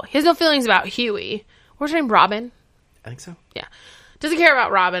the girl. He has no feelings about Huey. What's her name? Robin? I think so. Yeah. Doesn't care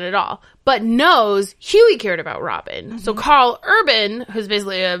about Robin at all. But knows Huey cared about Robin. So Karl Urban, who's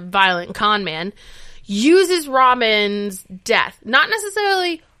basically a violent con man, uses Robin's death. Not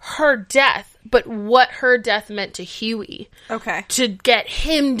necessarily her death, but what her death meant to Huey. Okay. To get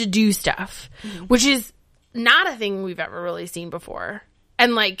him to do stuff. Which is not a thing we've ever really seen before.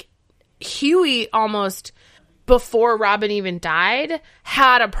 And, like, Huey almost, before Robin even died,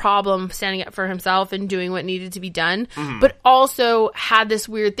 had a problem standing up for himself and doing what needed to be done, but also had this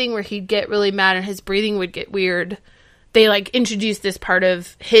weird thing where he'd get really mad and his breathing would get weird. They, like, introduced this part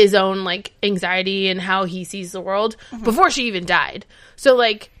of his own, like, anxiety and how he sees the world before she even died. So,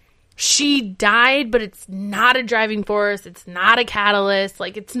 like, she died, but it's not a driving force. It's not a catalyst.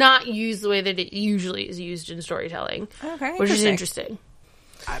 Like, it's not used the way that it usually is used in storytelling. Okay, which is interesting.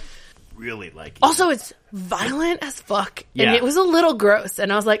 I really like it. Also, it's violent as fuck, and it was a little gross,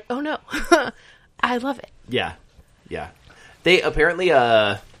 and I was like, oh no. I love it. Yeah. They apparently,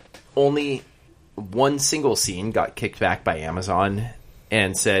 only one single scene got kicked back by Amazon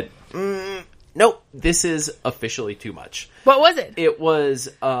and said, nope, this is officially too much. What was it? It was...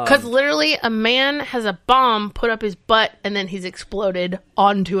 Because literally a man has a bomb put up his butt, and then he's exploded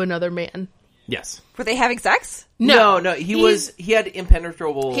onto another man. Yes. Were they having sex? No. He had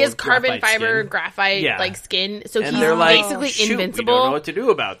impenetrable. He has carbon fiber, skin. graphite, like, skin. So and he's they're like, basically shoot, invincible. We don't know what to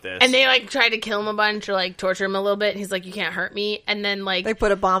do about this. And they, like, try to kill him a bunch or, like, torture him a little bit. And he's like, you can't hurt me. And then, like, they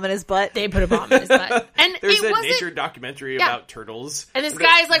put a bomb in his butt. They put a bomb in his butt. And there's it a nature documentary about turtles. And this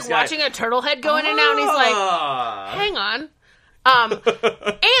guy's, like, watching a turtle head go in and out, and he's like, hang on.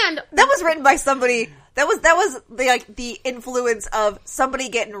 And that was written by somebody. That was the influence of somebody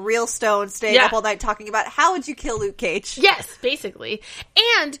getting real stoned, staying up all night talking about how would you kill Luke Cage. Yes, basically.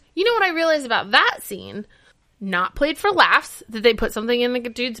 And you know what I realized about that scene? Not played for laughs, that they put something in the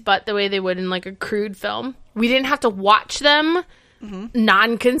dude's butt the way they would in, like, a crude film. We didn't have to watch them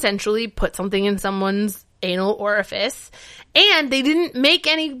non-consensually put something in someone's anal orifice. And they didn't make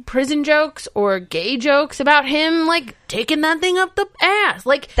any prison jokes or gay jokes about him, like, taking that thing up the ass.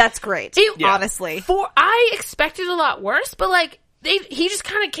 Like, that's great. Honestly. I expected a lot worse, but, like, he just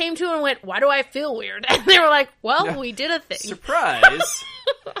kind of came to it and went, why do I feel weird? And they were like, well, we did a thing. Surprise.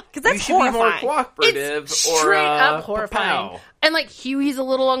 Because that's you should be more cooperative. It's straight up horrifying. Pow. And, like, Huey's a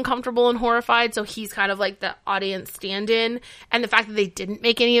little uncomfortable and horrified, so he's kind of like the audience stand-in. And the fact that they didn't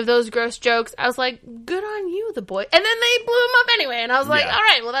make any of those gross jokes, I was like, good on you, the boy. And then they blew him up anyway, and I was like, all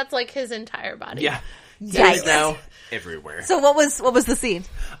right, well, that's, like, his entire body. Yeah. He's now everywhere. So what was the scene?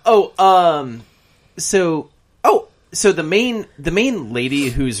 So the main lady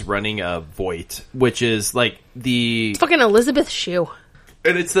who's running a Voight, which is, like, It's fucking Elizabeth Shue.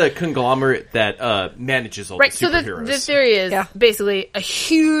 And it's the conglomerate that manages all the superheroes. So the theory is basically a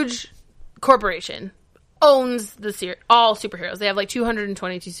huge corporation owns all superheroes. They have like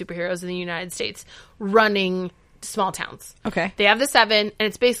 222 superheroes in the United States running small towns. Okay. They have the 7, and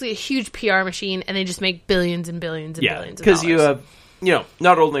it's basically a huge PR machine, and they just make billions and billions and billions of dollars. Because you have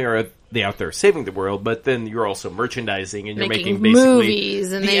not only are they out there saving the world, but then you're also merchandising and you're making basically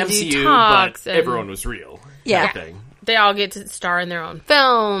movies and the they MCU, do talks but and everyone was real. Yeah. Kind of thing. They all get to star in their own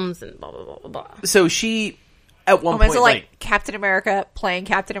films and blah, blah, blah, blah, blah. So she, at one point, So like Captain America playing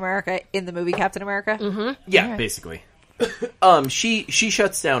Captain America in the movie Captain America? Mm-hmm. Yeah, basically. She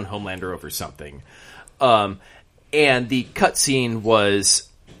shuts down Homelander over something. And the cutscene was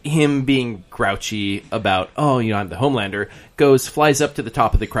him being grouchy about, I'm the Homelander, flies up to the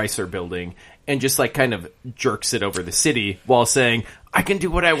top of the Chrysler building and just like kind of jerks it over the city while saying, I can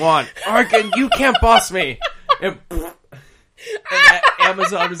do what I want. You can't boss me. And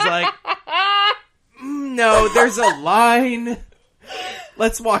Amazon was like, no, there's a line.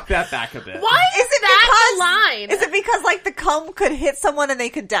 Let's walk that back a bit. Why is that the line? Is it because like the cum could hit someone and they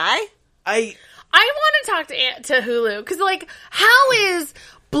could die? I want to talk to Hulu because like how is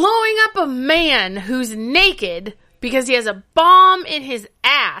blowing up a man who's naked because he has a bomb in his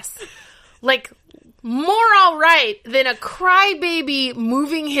ass like more all right than a crybaby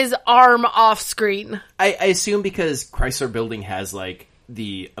moving his arm off screen? I assume because Chrysler Building has like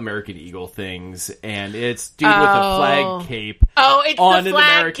the American Eagle things, and it's dude with a flag cape. Oh, it's on the an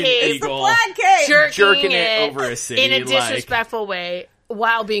flag American cape. Eagle, it's the flag cape. jerking it over a city in a disrespectful way.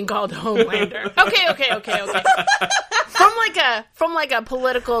 While being called Homelander. Okay. From like a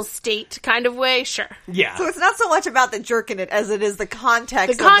political state kind of way, sure. Yeah. So it's not so much about the jerking it as it is the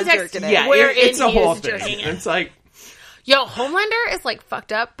context of the jerking it. Yeah, it's a whole thing. It's like, yo, Homelander is like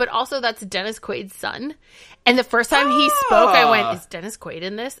fucked up, but also that's Dennis Quaid's son. And the first time he spoke, I went, "Is Dennis Quaid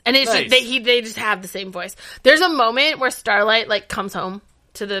in this?" And it's nice. just, they just have the same voice. There's a moment where Starlight like comes home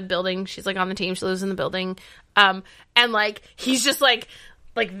to the building. She's like on the team. She lives in the building. And like, he's just like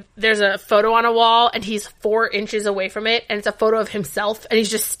there's a photo on a wall and he's 4 inches away from it and it's a photo of himself and he's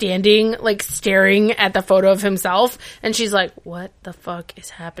just standing, like staring at the photo of himself. And she's like, what the fuck is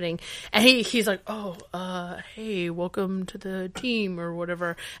happening? And he's like, hey, welcome to the team or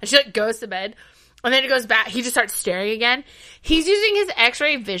whatever. And she like goes to bed. And then it goes back. He just starts staring again. He's using his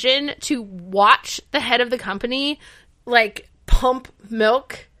X-ray vision to watch the head of the company, like, pump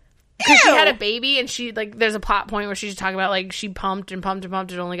milk. Because she had a baby, and she, like, there's a plot point where she's just talking about, like, she pumped and pumped and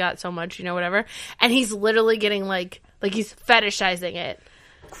pumped and only got so much, whatever. And he's literally getting, like he's fetishizing it.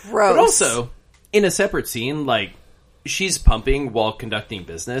 Gross. But also, in a separate scene, like, she's pumping while conducting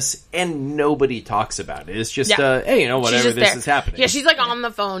business, and nobody talks about it. It's just, hey, whatever, this is happening. Yeah, she's, like, on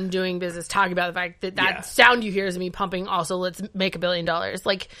the phone doing business, talking about the fact that sound you hear is me pumping, also let's make $1 billion.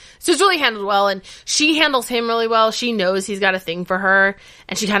 Like, so it's really handled well, and she handles him really well. She knows he's got a thing for her,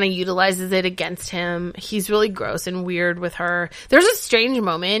 and she kind of utilizes it against him. He's really gross and weird with her. There's a strange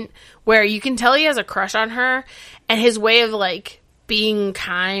moment where you can tell he has a crush on her, and his way of, like, being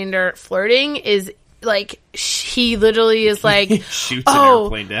kind or flirting is... like, he literally is like... He shoots an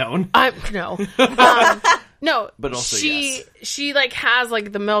airplane down. No. But also, she, like, has,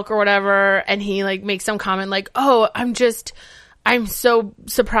 like, the milk or whatever, and he, like, makes some comment like, I'm so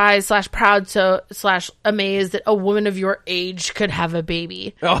surprised / proud / amazed that a woman of your age could have a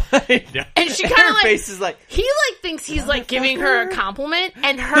baby. Oh, I know. And she kind of, like... face is like... He, like, thinks he's, like, giving her a compliment,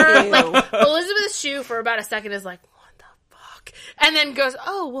 and her, like, Elizabeth Shue for about a second is like... and then goes,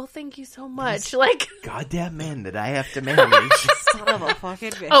 oh, well, thank you so much. Like, goddamn man that I have to manage. Son of a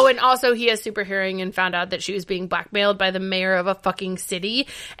fucking bitch. Oh, and also he has super hearing and found out that she was being blackmailed by the mayor of a fucking city.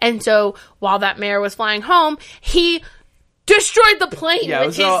 And so while that mayor was flying home, he destroyed the plane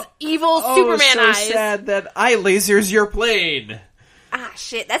with his evil Superman eyes. So sad that eye lasers your plane. Ah,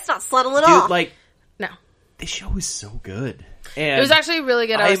 shit, that's not subtle at all. Dude, like, no. This show is so good. And it was actually really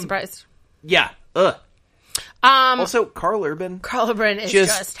good. I was surprised. Yeah. Also, Carl Urban is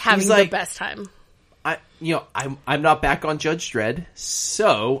just having the best time. I'm not back on Judge Dredd,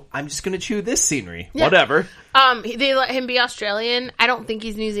 so I'm just going to chew this scenery. Yeah. Whatever. They let him be Australian. I don't think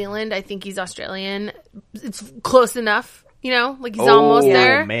he's New Zealand. I think he's Australian. It's close enough, like he's almost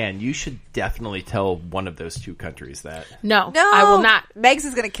there. Oh, man, you should definitely tell one of those two countries that. No, I will not. Megs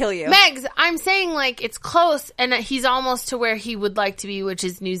is going to kill you. Megs, I'm saying, like, it's close, and he's almost to where he would like to be, which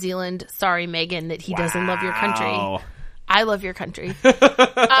is New Zealand. Sorry, Megan, that he doesn't love your country. I love your country.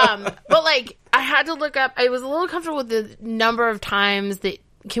 But, like, I had to look up. I was a little comfortable with the number of times that...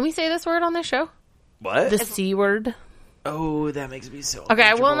 Can we say this word on this show? What? The C word. Oh, that makes me so Okay,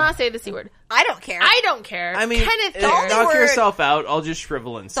 I will not say the C word. I don't care. I mean, Kenneth, knock yourself out. I'll just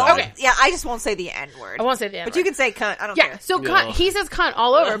shrivel inside. Okay. Yeah, I just won't say the N word. I won't say the N word. But you can say cunt. I don't care. Yeah, so cunt, he says cunt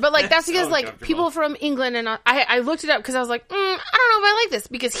all over. But, like, that's because, like, people from England and... I looked it up because I was like, I don't know if I like this.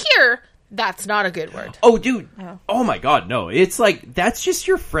 Because here, That's not a good word. Oh, dude. Oh, my God, no. It's like, that's just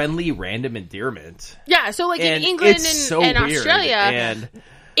your friendly random endearment. Yeah, so, like, And in England it's and, so and weird, Australia, and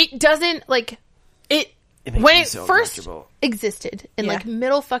it doesn't, like, it makes when me it so first uncomfortable. existed in, Yeah. like,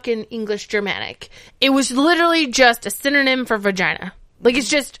 Middle fucking English Germanic, it was literally just a synonym for vagina. Like, it's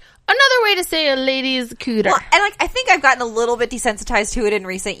just another way to say a lady's cooter. Well, and like I think I've gotten a little bit desensitized to it in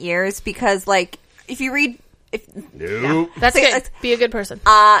recent years because like if you read Nope. That's So, good. Be a good person.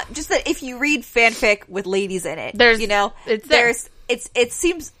 just that if you read fanfic with ladies in it, There's- you know, it's there. it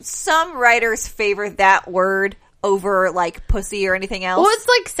seems some writers favor that word over like pussy or anything else. Well, it's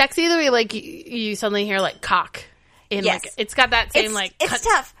like sexy the way like you suddenly hear like cock. In Yes. like it's got that same it's, like it's cut-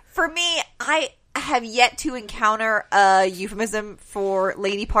 tough for me. I have yet to encounter a euphemism for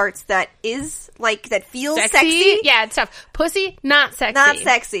lady parts that is like that feels sexy. Yeah, it's tough. Pussy, not sexy. Not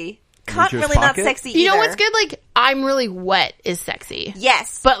sexy. Cunt, Yours really not pocket? sexy. You know either. what's good? Like I'm really wet is sexy.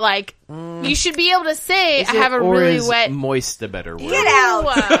 Yes, But like you should be able to say Is I have it- a or really is wet. moist a better word? get out.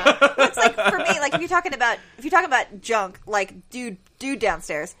 Ooh, It's like for me, like if you're talking about junk, like dude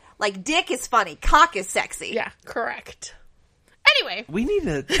downstairs, like dick is funny, cock is sexy. yeah, correct. Anyway, We need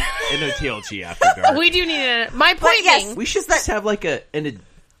an OTLG after dark. we do need a. My point yes, being, We should just have like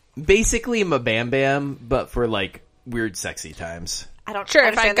basically a Bam Bam, but for like weird sexy times. I don't sure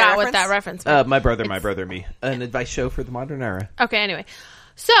if I understand got what that reference. reference. My brother, me. An advice show for the modern era. Okay, anyway.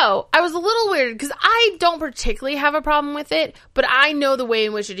 So, I was a little weird because I don't particularly have a problem with it, but I know the way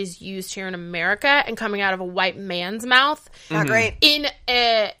in which it is used here in America and coming out of a white man's mouth Not great. in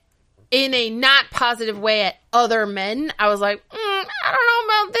a not positive way at other men. I was like, I don't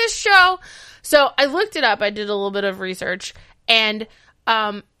know about this show. So, I looked it up. I did a little bit of research, and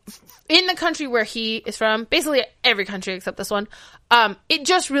in the country where he is from, basically every country except this one, it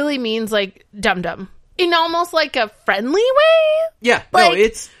just really means like dum-dum. In almost like a friendly way. Yeah, Like- no,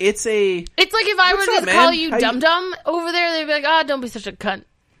 it's a. It's like if I were What's to up, just man? call you How you- dum-dum over there, they'd be like, oh, don't be such a cunt.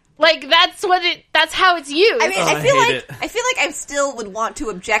 Like, that's how it's used. I mean, Oh, I I feel hate like it. I feel like I still would want to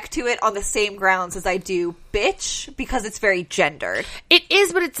object to it on the same grounds as I do bitch because it's very gendered. It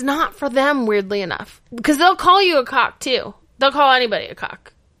is, but it's not for them, weirdly enough. Because they'll call you a cock, too. They'll call anybody a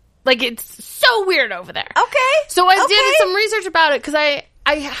cock. Like, it's so weird over there. Okay. So I Okay. did some research about it because I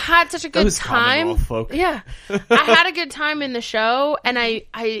had such a good Those time. Commonwealth folk. Yeah, I had a good time in the show, and I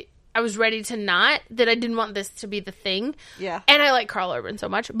was ready to not that I didn't want this to be the thing. Yeah. and I like Carl Urban so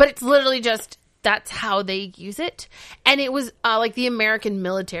much, but it's literally just that's how they use it, and it was like the American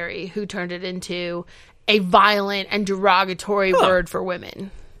military who turned it into a violent and derogatory word for women.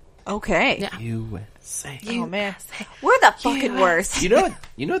 Okay. Yeah. USA. Oh man, we're the fucking worst. You know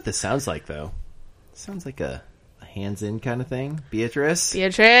what this sounds like though? It sounds like a hands in kind of thing. Beatrice.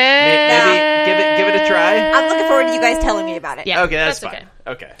 Beatrice, Maybe give it a try. I'm looking forward to you guys telling me about it. Yeah, Okay, that's okay.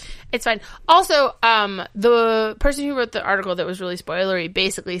 fine. Okay. It's fine. Also, the person who wrote the article that was really spoilery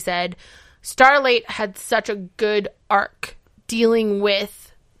basically said Starlight had such a good arc dealing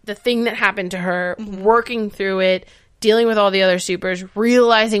with the thing that happened to her, working through it, dealing with all the other supers,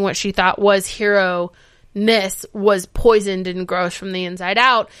 realizing what she thought was hero-ness was poisoned and gross from the inside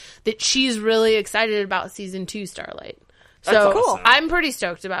out, that she's really excited about season 2 Starlight. So That's cool. I'm pretty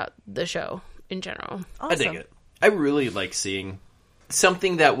stoked about the show in general. I dig it. I really like seeing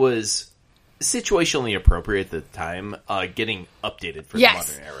something that was situationally appropriate at the time getting updated for the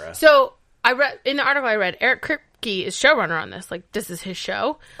modern era. So I read in the article I read, Eric Kripke is showrunner on this. Like this is his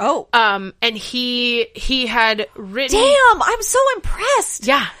show. Oh. And he had written. Damn, I'm so impressed.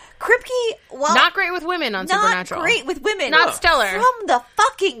 Yeah. Kripke, well, Not great with women on not Supernatural. great with women. Not stellar. From the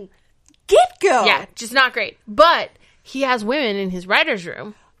fucking get-go. Yeah, just not great. But he has women in his writer's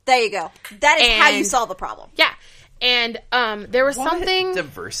room. There you go. That is how you And- solve the problem. Yeah. And there was What? something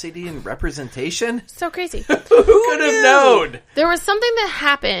Diversity and representation? so crazy. Who could have known? There was something that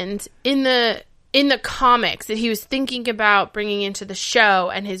happened in the comics that he was thinking about bringing into the show,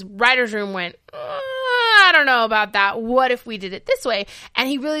 and his writer's room went, I don't know about that. What if we did it this way? And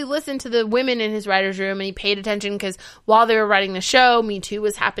he really listened to the women in his writer's room, and he paid attention because while they were writing the show, Me Too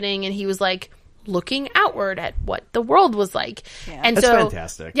was happening, and he was like looking outward at what the world was like. Yeah. And That's so,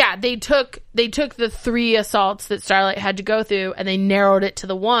 fantastic. yeah, they took the 3 assaults that Starlight had to go through, and they narrowed it to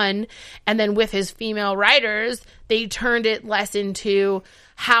the one. And then with his female writers, they turned it less into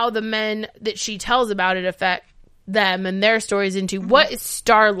how the men that she tells about it affect them and their stories into what is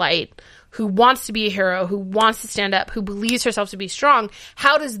Starlight, who wants to be a hero, who wants to stand up, who believes herself to be strong.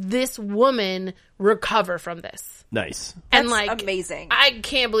 How does this woman recover from this? Nice. And That's like amazing. I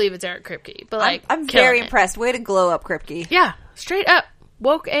can't believe it's Eric Kripke, but like I'm killing very it. impressed. Way to glow up, Kripke. Yeah, straight up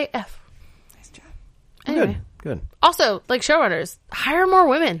woke AF. Nice job. Anyway, Good. Also, like showrunners, hire more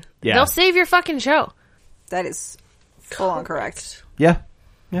women. Yeah. They'll save your fucking show. That is full on correct. Yeah.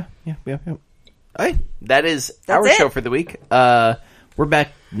 All right. That is our it. show for the week. We're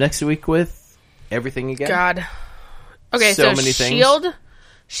back next week with everything again. God. Okay, So so many things.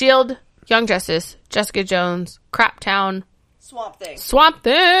 Shield, Young Justice, Jessica Jones, Craptown, Swamp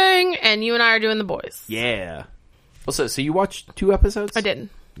Thing, and you and I are doing The Boys. Yeah. Also, so you watched 2 episodes? I didn't.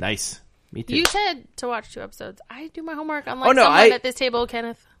 Nice. Me too. You said to watch 2 episodes. I do my homework, unlike Oh, no, someone at this table,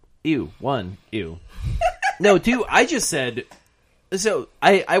 Kenneth. Ew. 1. Ew. No, 2. I just said... So,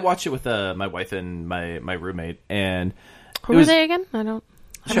 I watched it with my wife and my roommate, and... Who were they again? I don't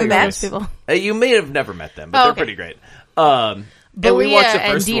Sure, know guys. those people. You may have never met them, but Oh, they're okay. pretty great. And we Belia watched the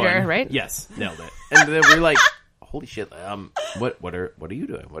and first Dieter, one. right? Yes, nailed it. And then we were like, "Holy shit! What are you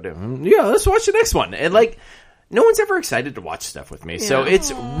doing? Yeah, let's watch the next one." And like, no one's ever excited to watch stuff with me, so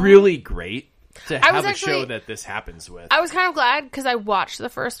it's really great to have a show that this happens with. I was kind of glad because I watched the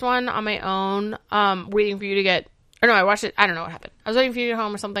first one on my own, waiting for you to get. Or no, I watched it. I don't know what happened. I was waiting for you to get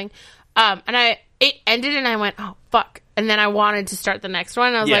home or something, and it ended, and I went, "Oh fuck." And then I wanted to start the next one.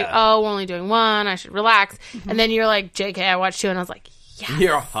 And I was like, oh, we're only doing 1. I should relax. And then you're like, JK, I watched 2. And I was like, yes.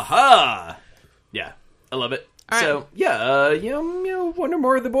 Yeah, haha. Yeah, I love it. All So, right. yeah, one or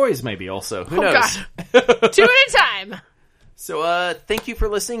more of the boys maybe also. Who knows? God. 2 at a time. So, thank you for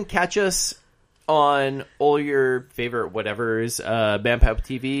listening. Catch us on all your favorite whatevers. Pow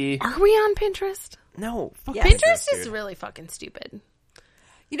TV. Are we on Pinterest? No. Fuck Yes. Pinterest dude. is really fucking stupid.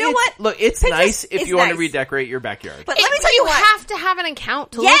 You know what? Look, it's Pinterest nice if is you want to nice. redecorate your backyard. But let me tell you what. have to have an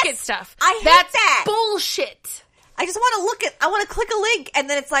account to Yes! look at stuff. I hate That's that. bullshit. I just want to I want to click a link, and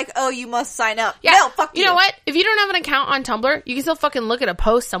then it's like, oh, you must sign up. Yeah. No, fuck you. You know what? If you don't have an account on Tumblr, you can still fucking look at a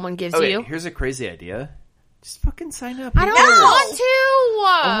post someone gives Okay, you. here's a crazy idea. Just fucking sign up. I don't Who cares? want to.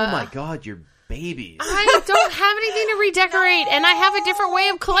 Oh my god, you're babies. I don't have anything to redecorate, and I have a different way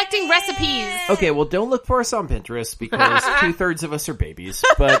of collecting recipes. Okay, well, don't look for us on Pinterest because 2/3 of us are babies.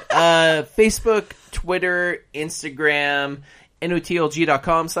 But Facebook, Twitter, Instagram,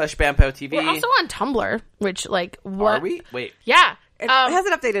 notlg.com/Pow TV. We're also on Tumblr, which, like, what? Are we? Wait. Yeah. It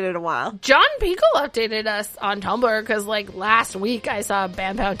hasn't updated in a while. John Pinkle updated us on Tumblr because, like, last week I saw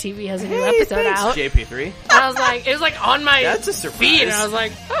Pow TV has a new Hey, episode thanks, out. JP3. And I was like, it was like on my That's a surprise. feed, and I was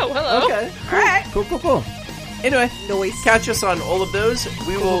like, oh, hello. Okay. All right. Cool. Anyway, Noise. catch us on all of those.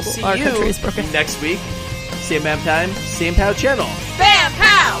 We will see Our you country is broken. next week. Same BAM time, same POW channel. Bam,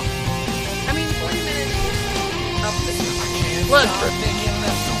 pow! I mean, 40 minutes. Look.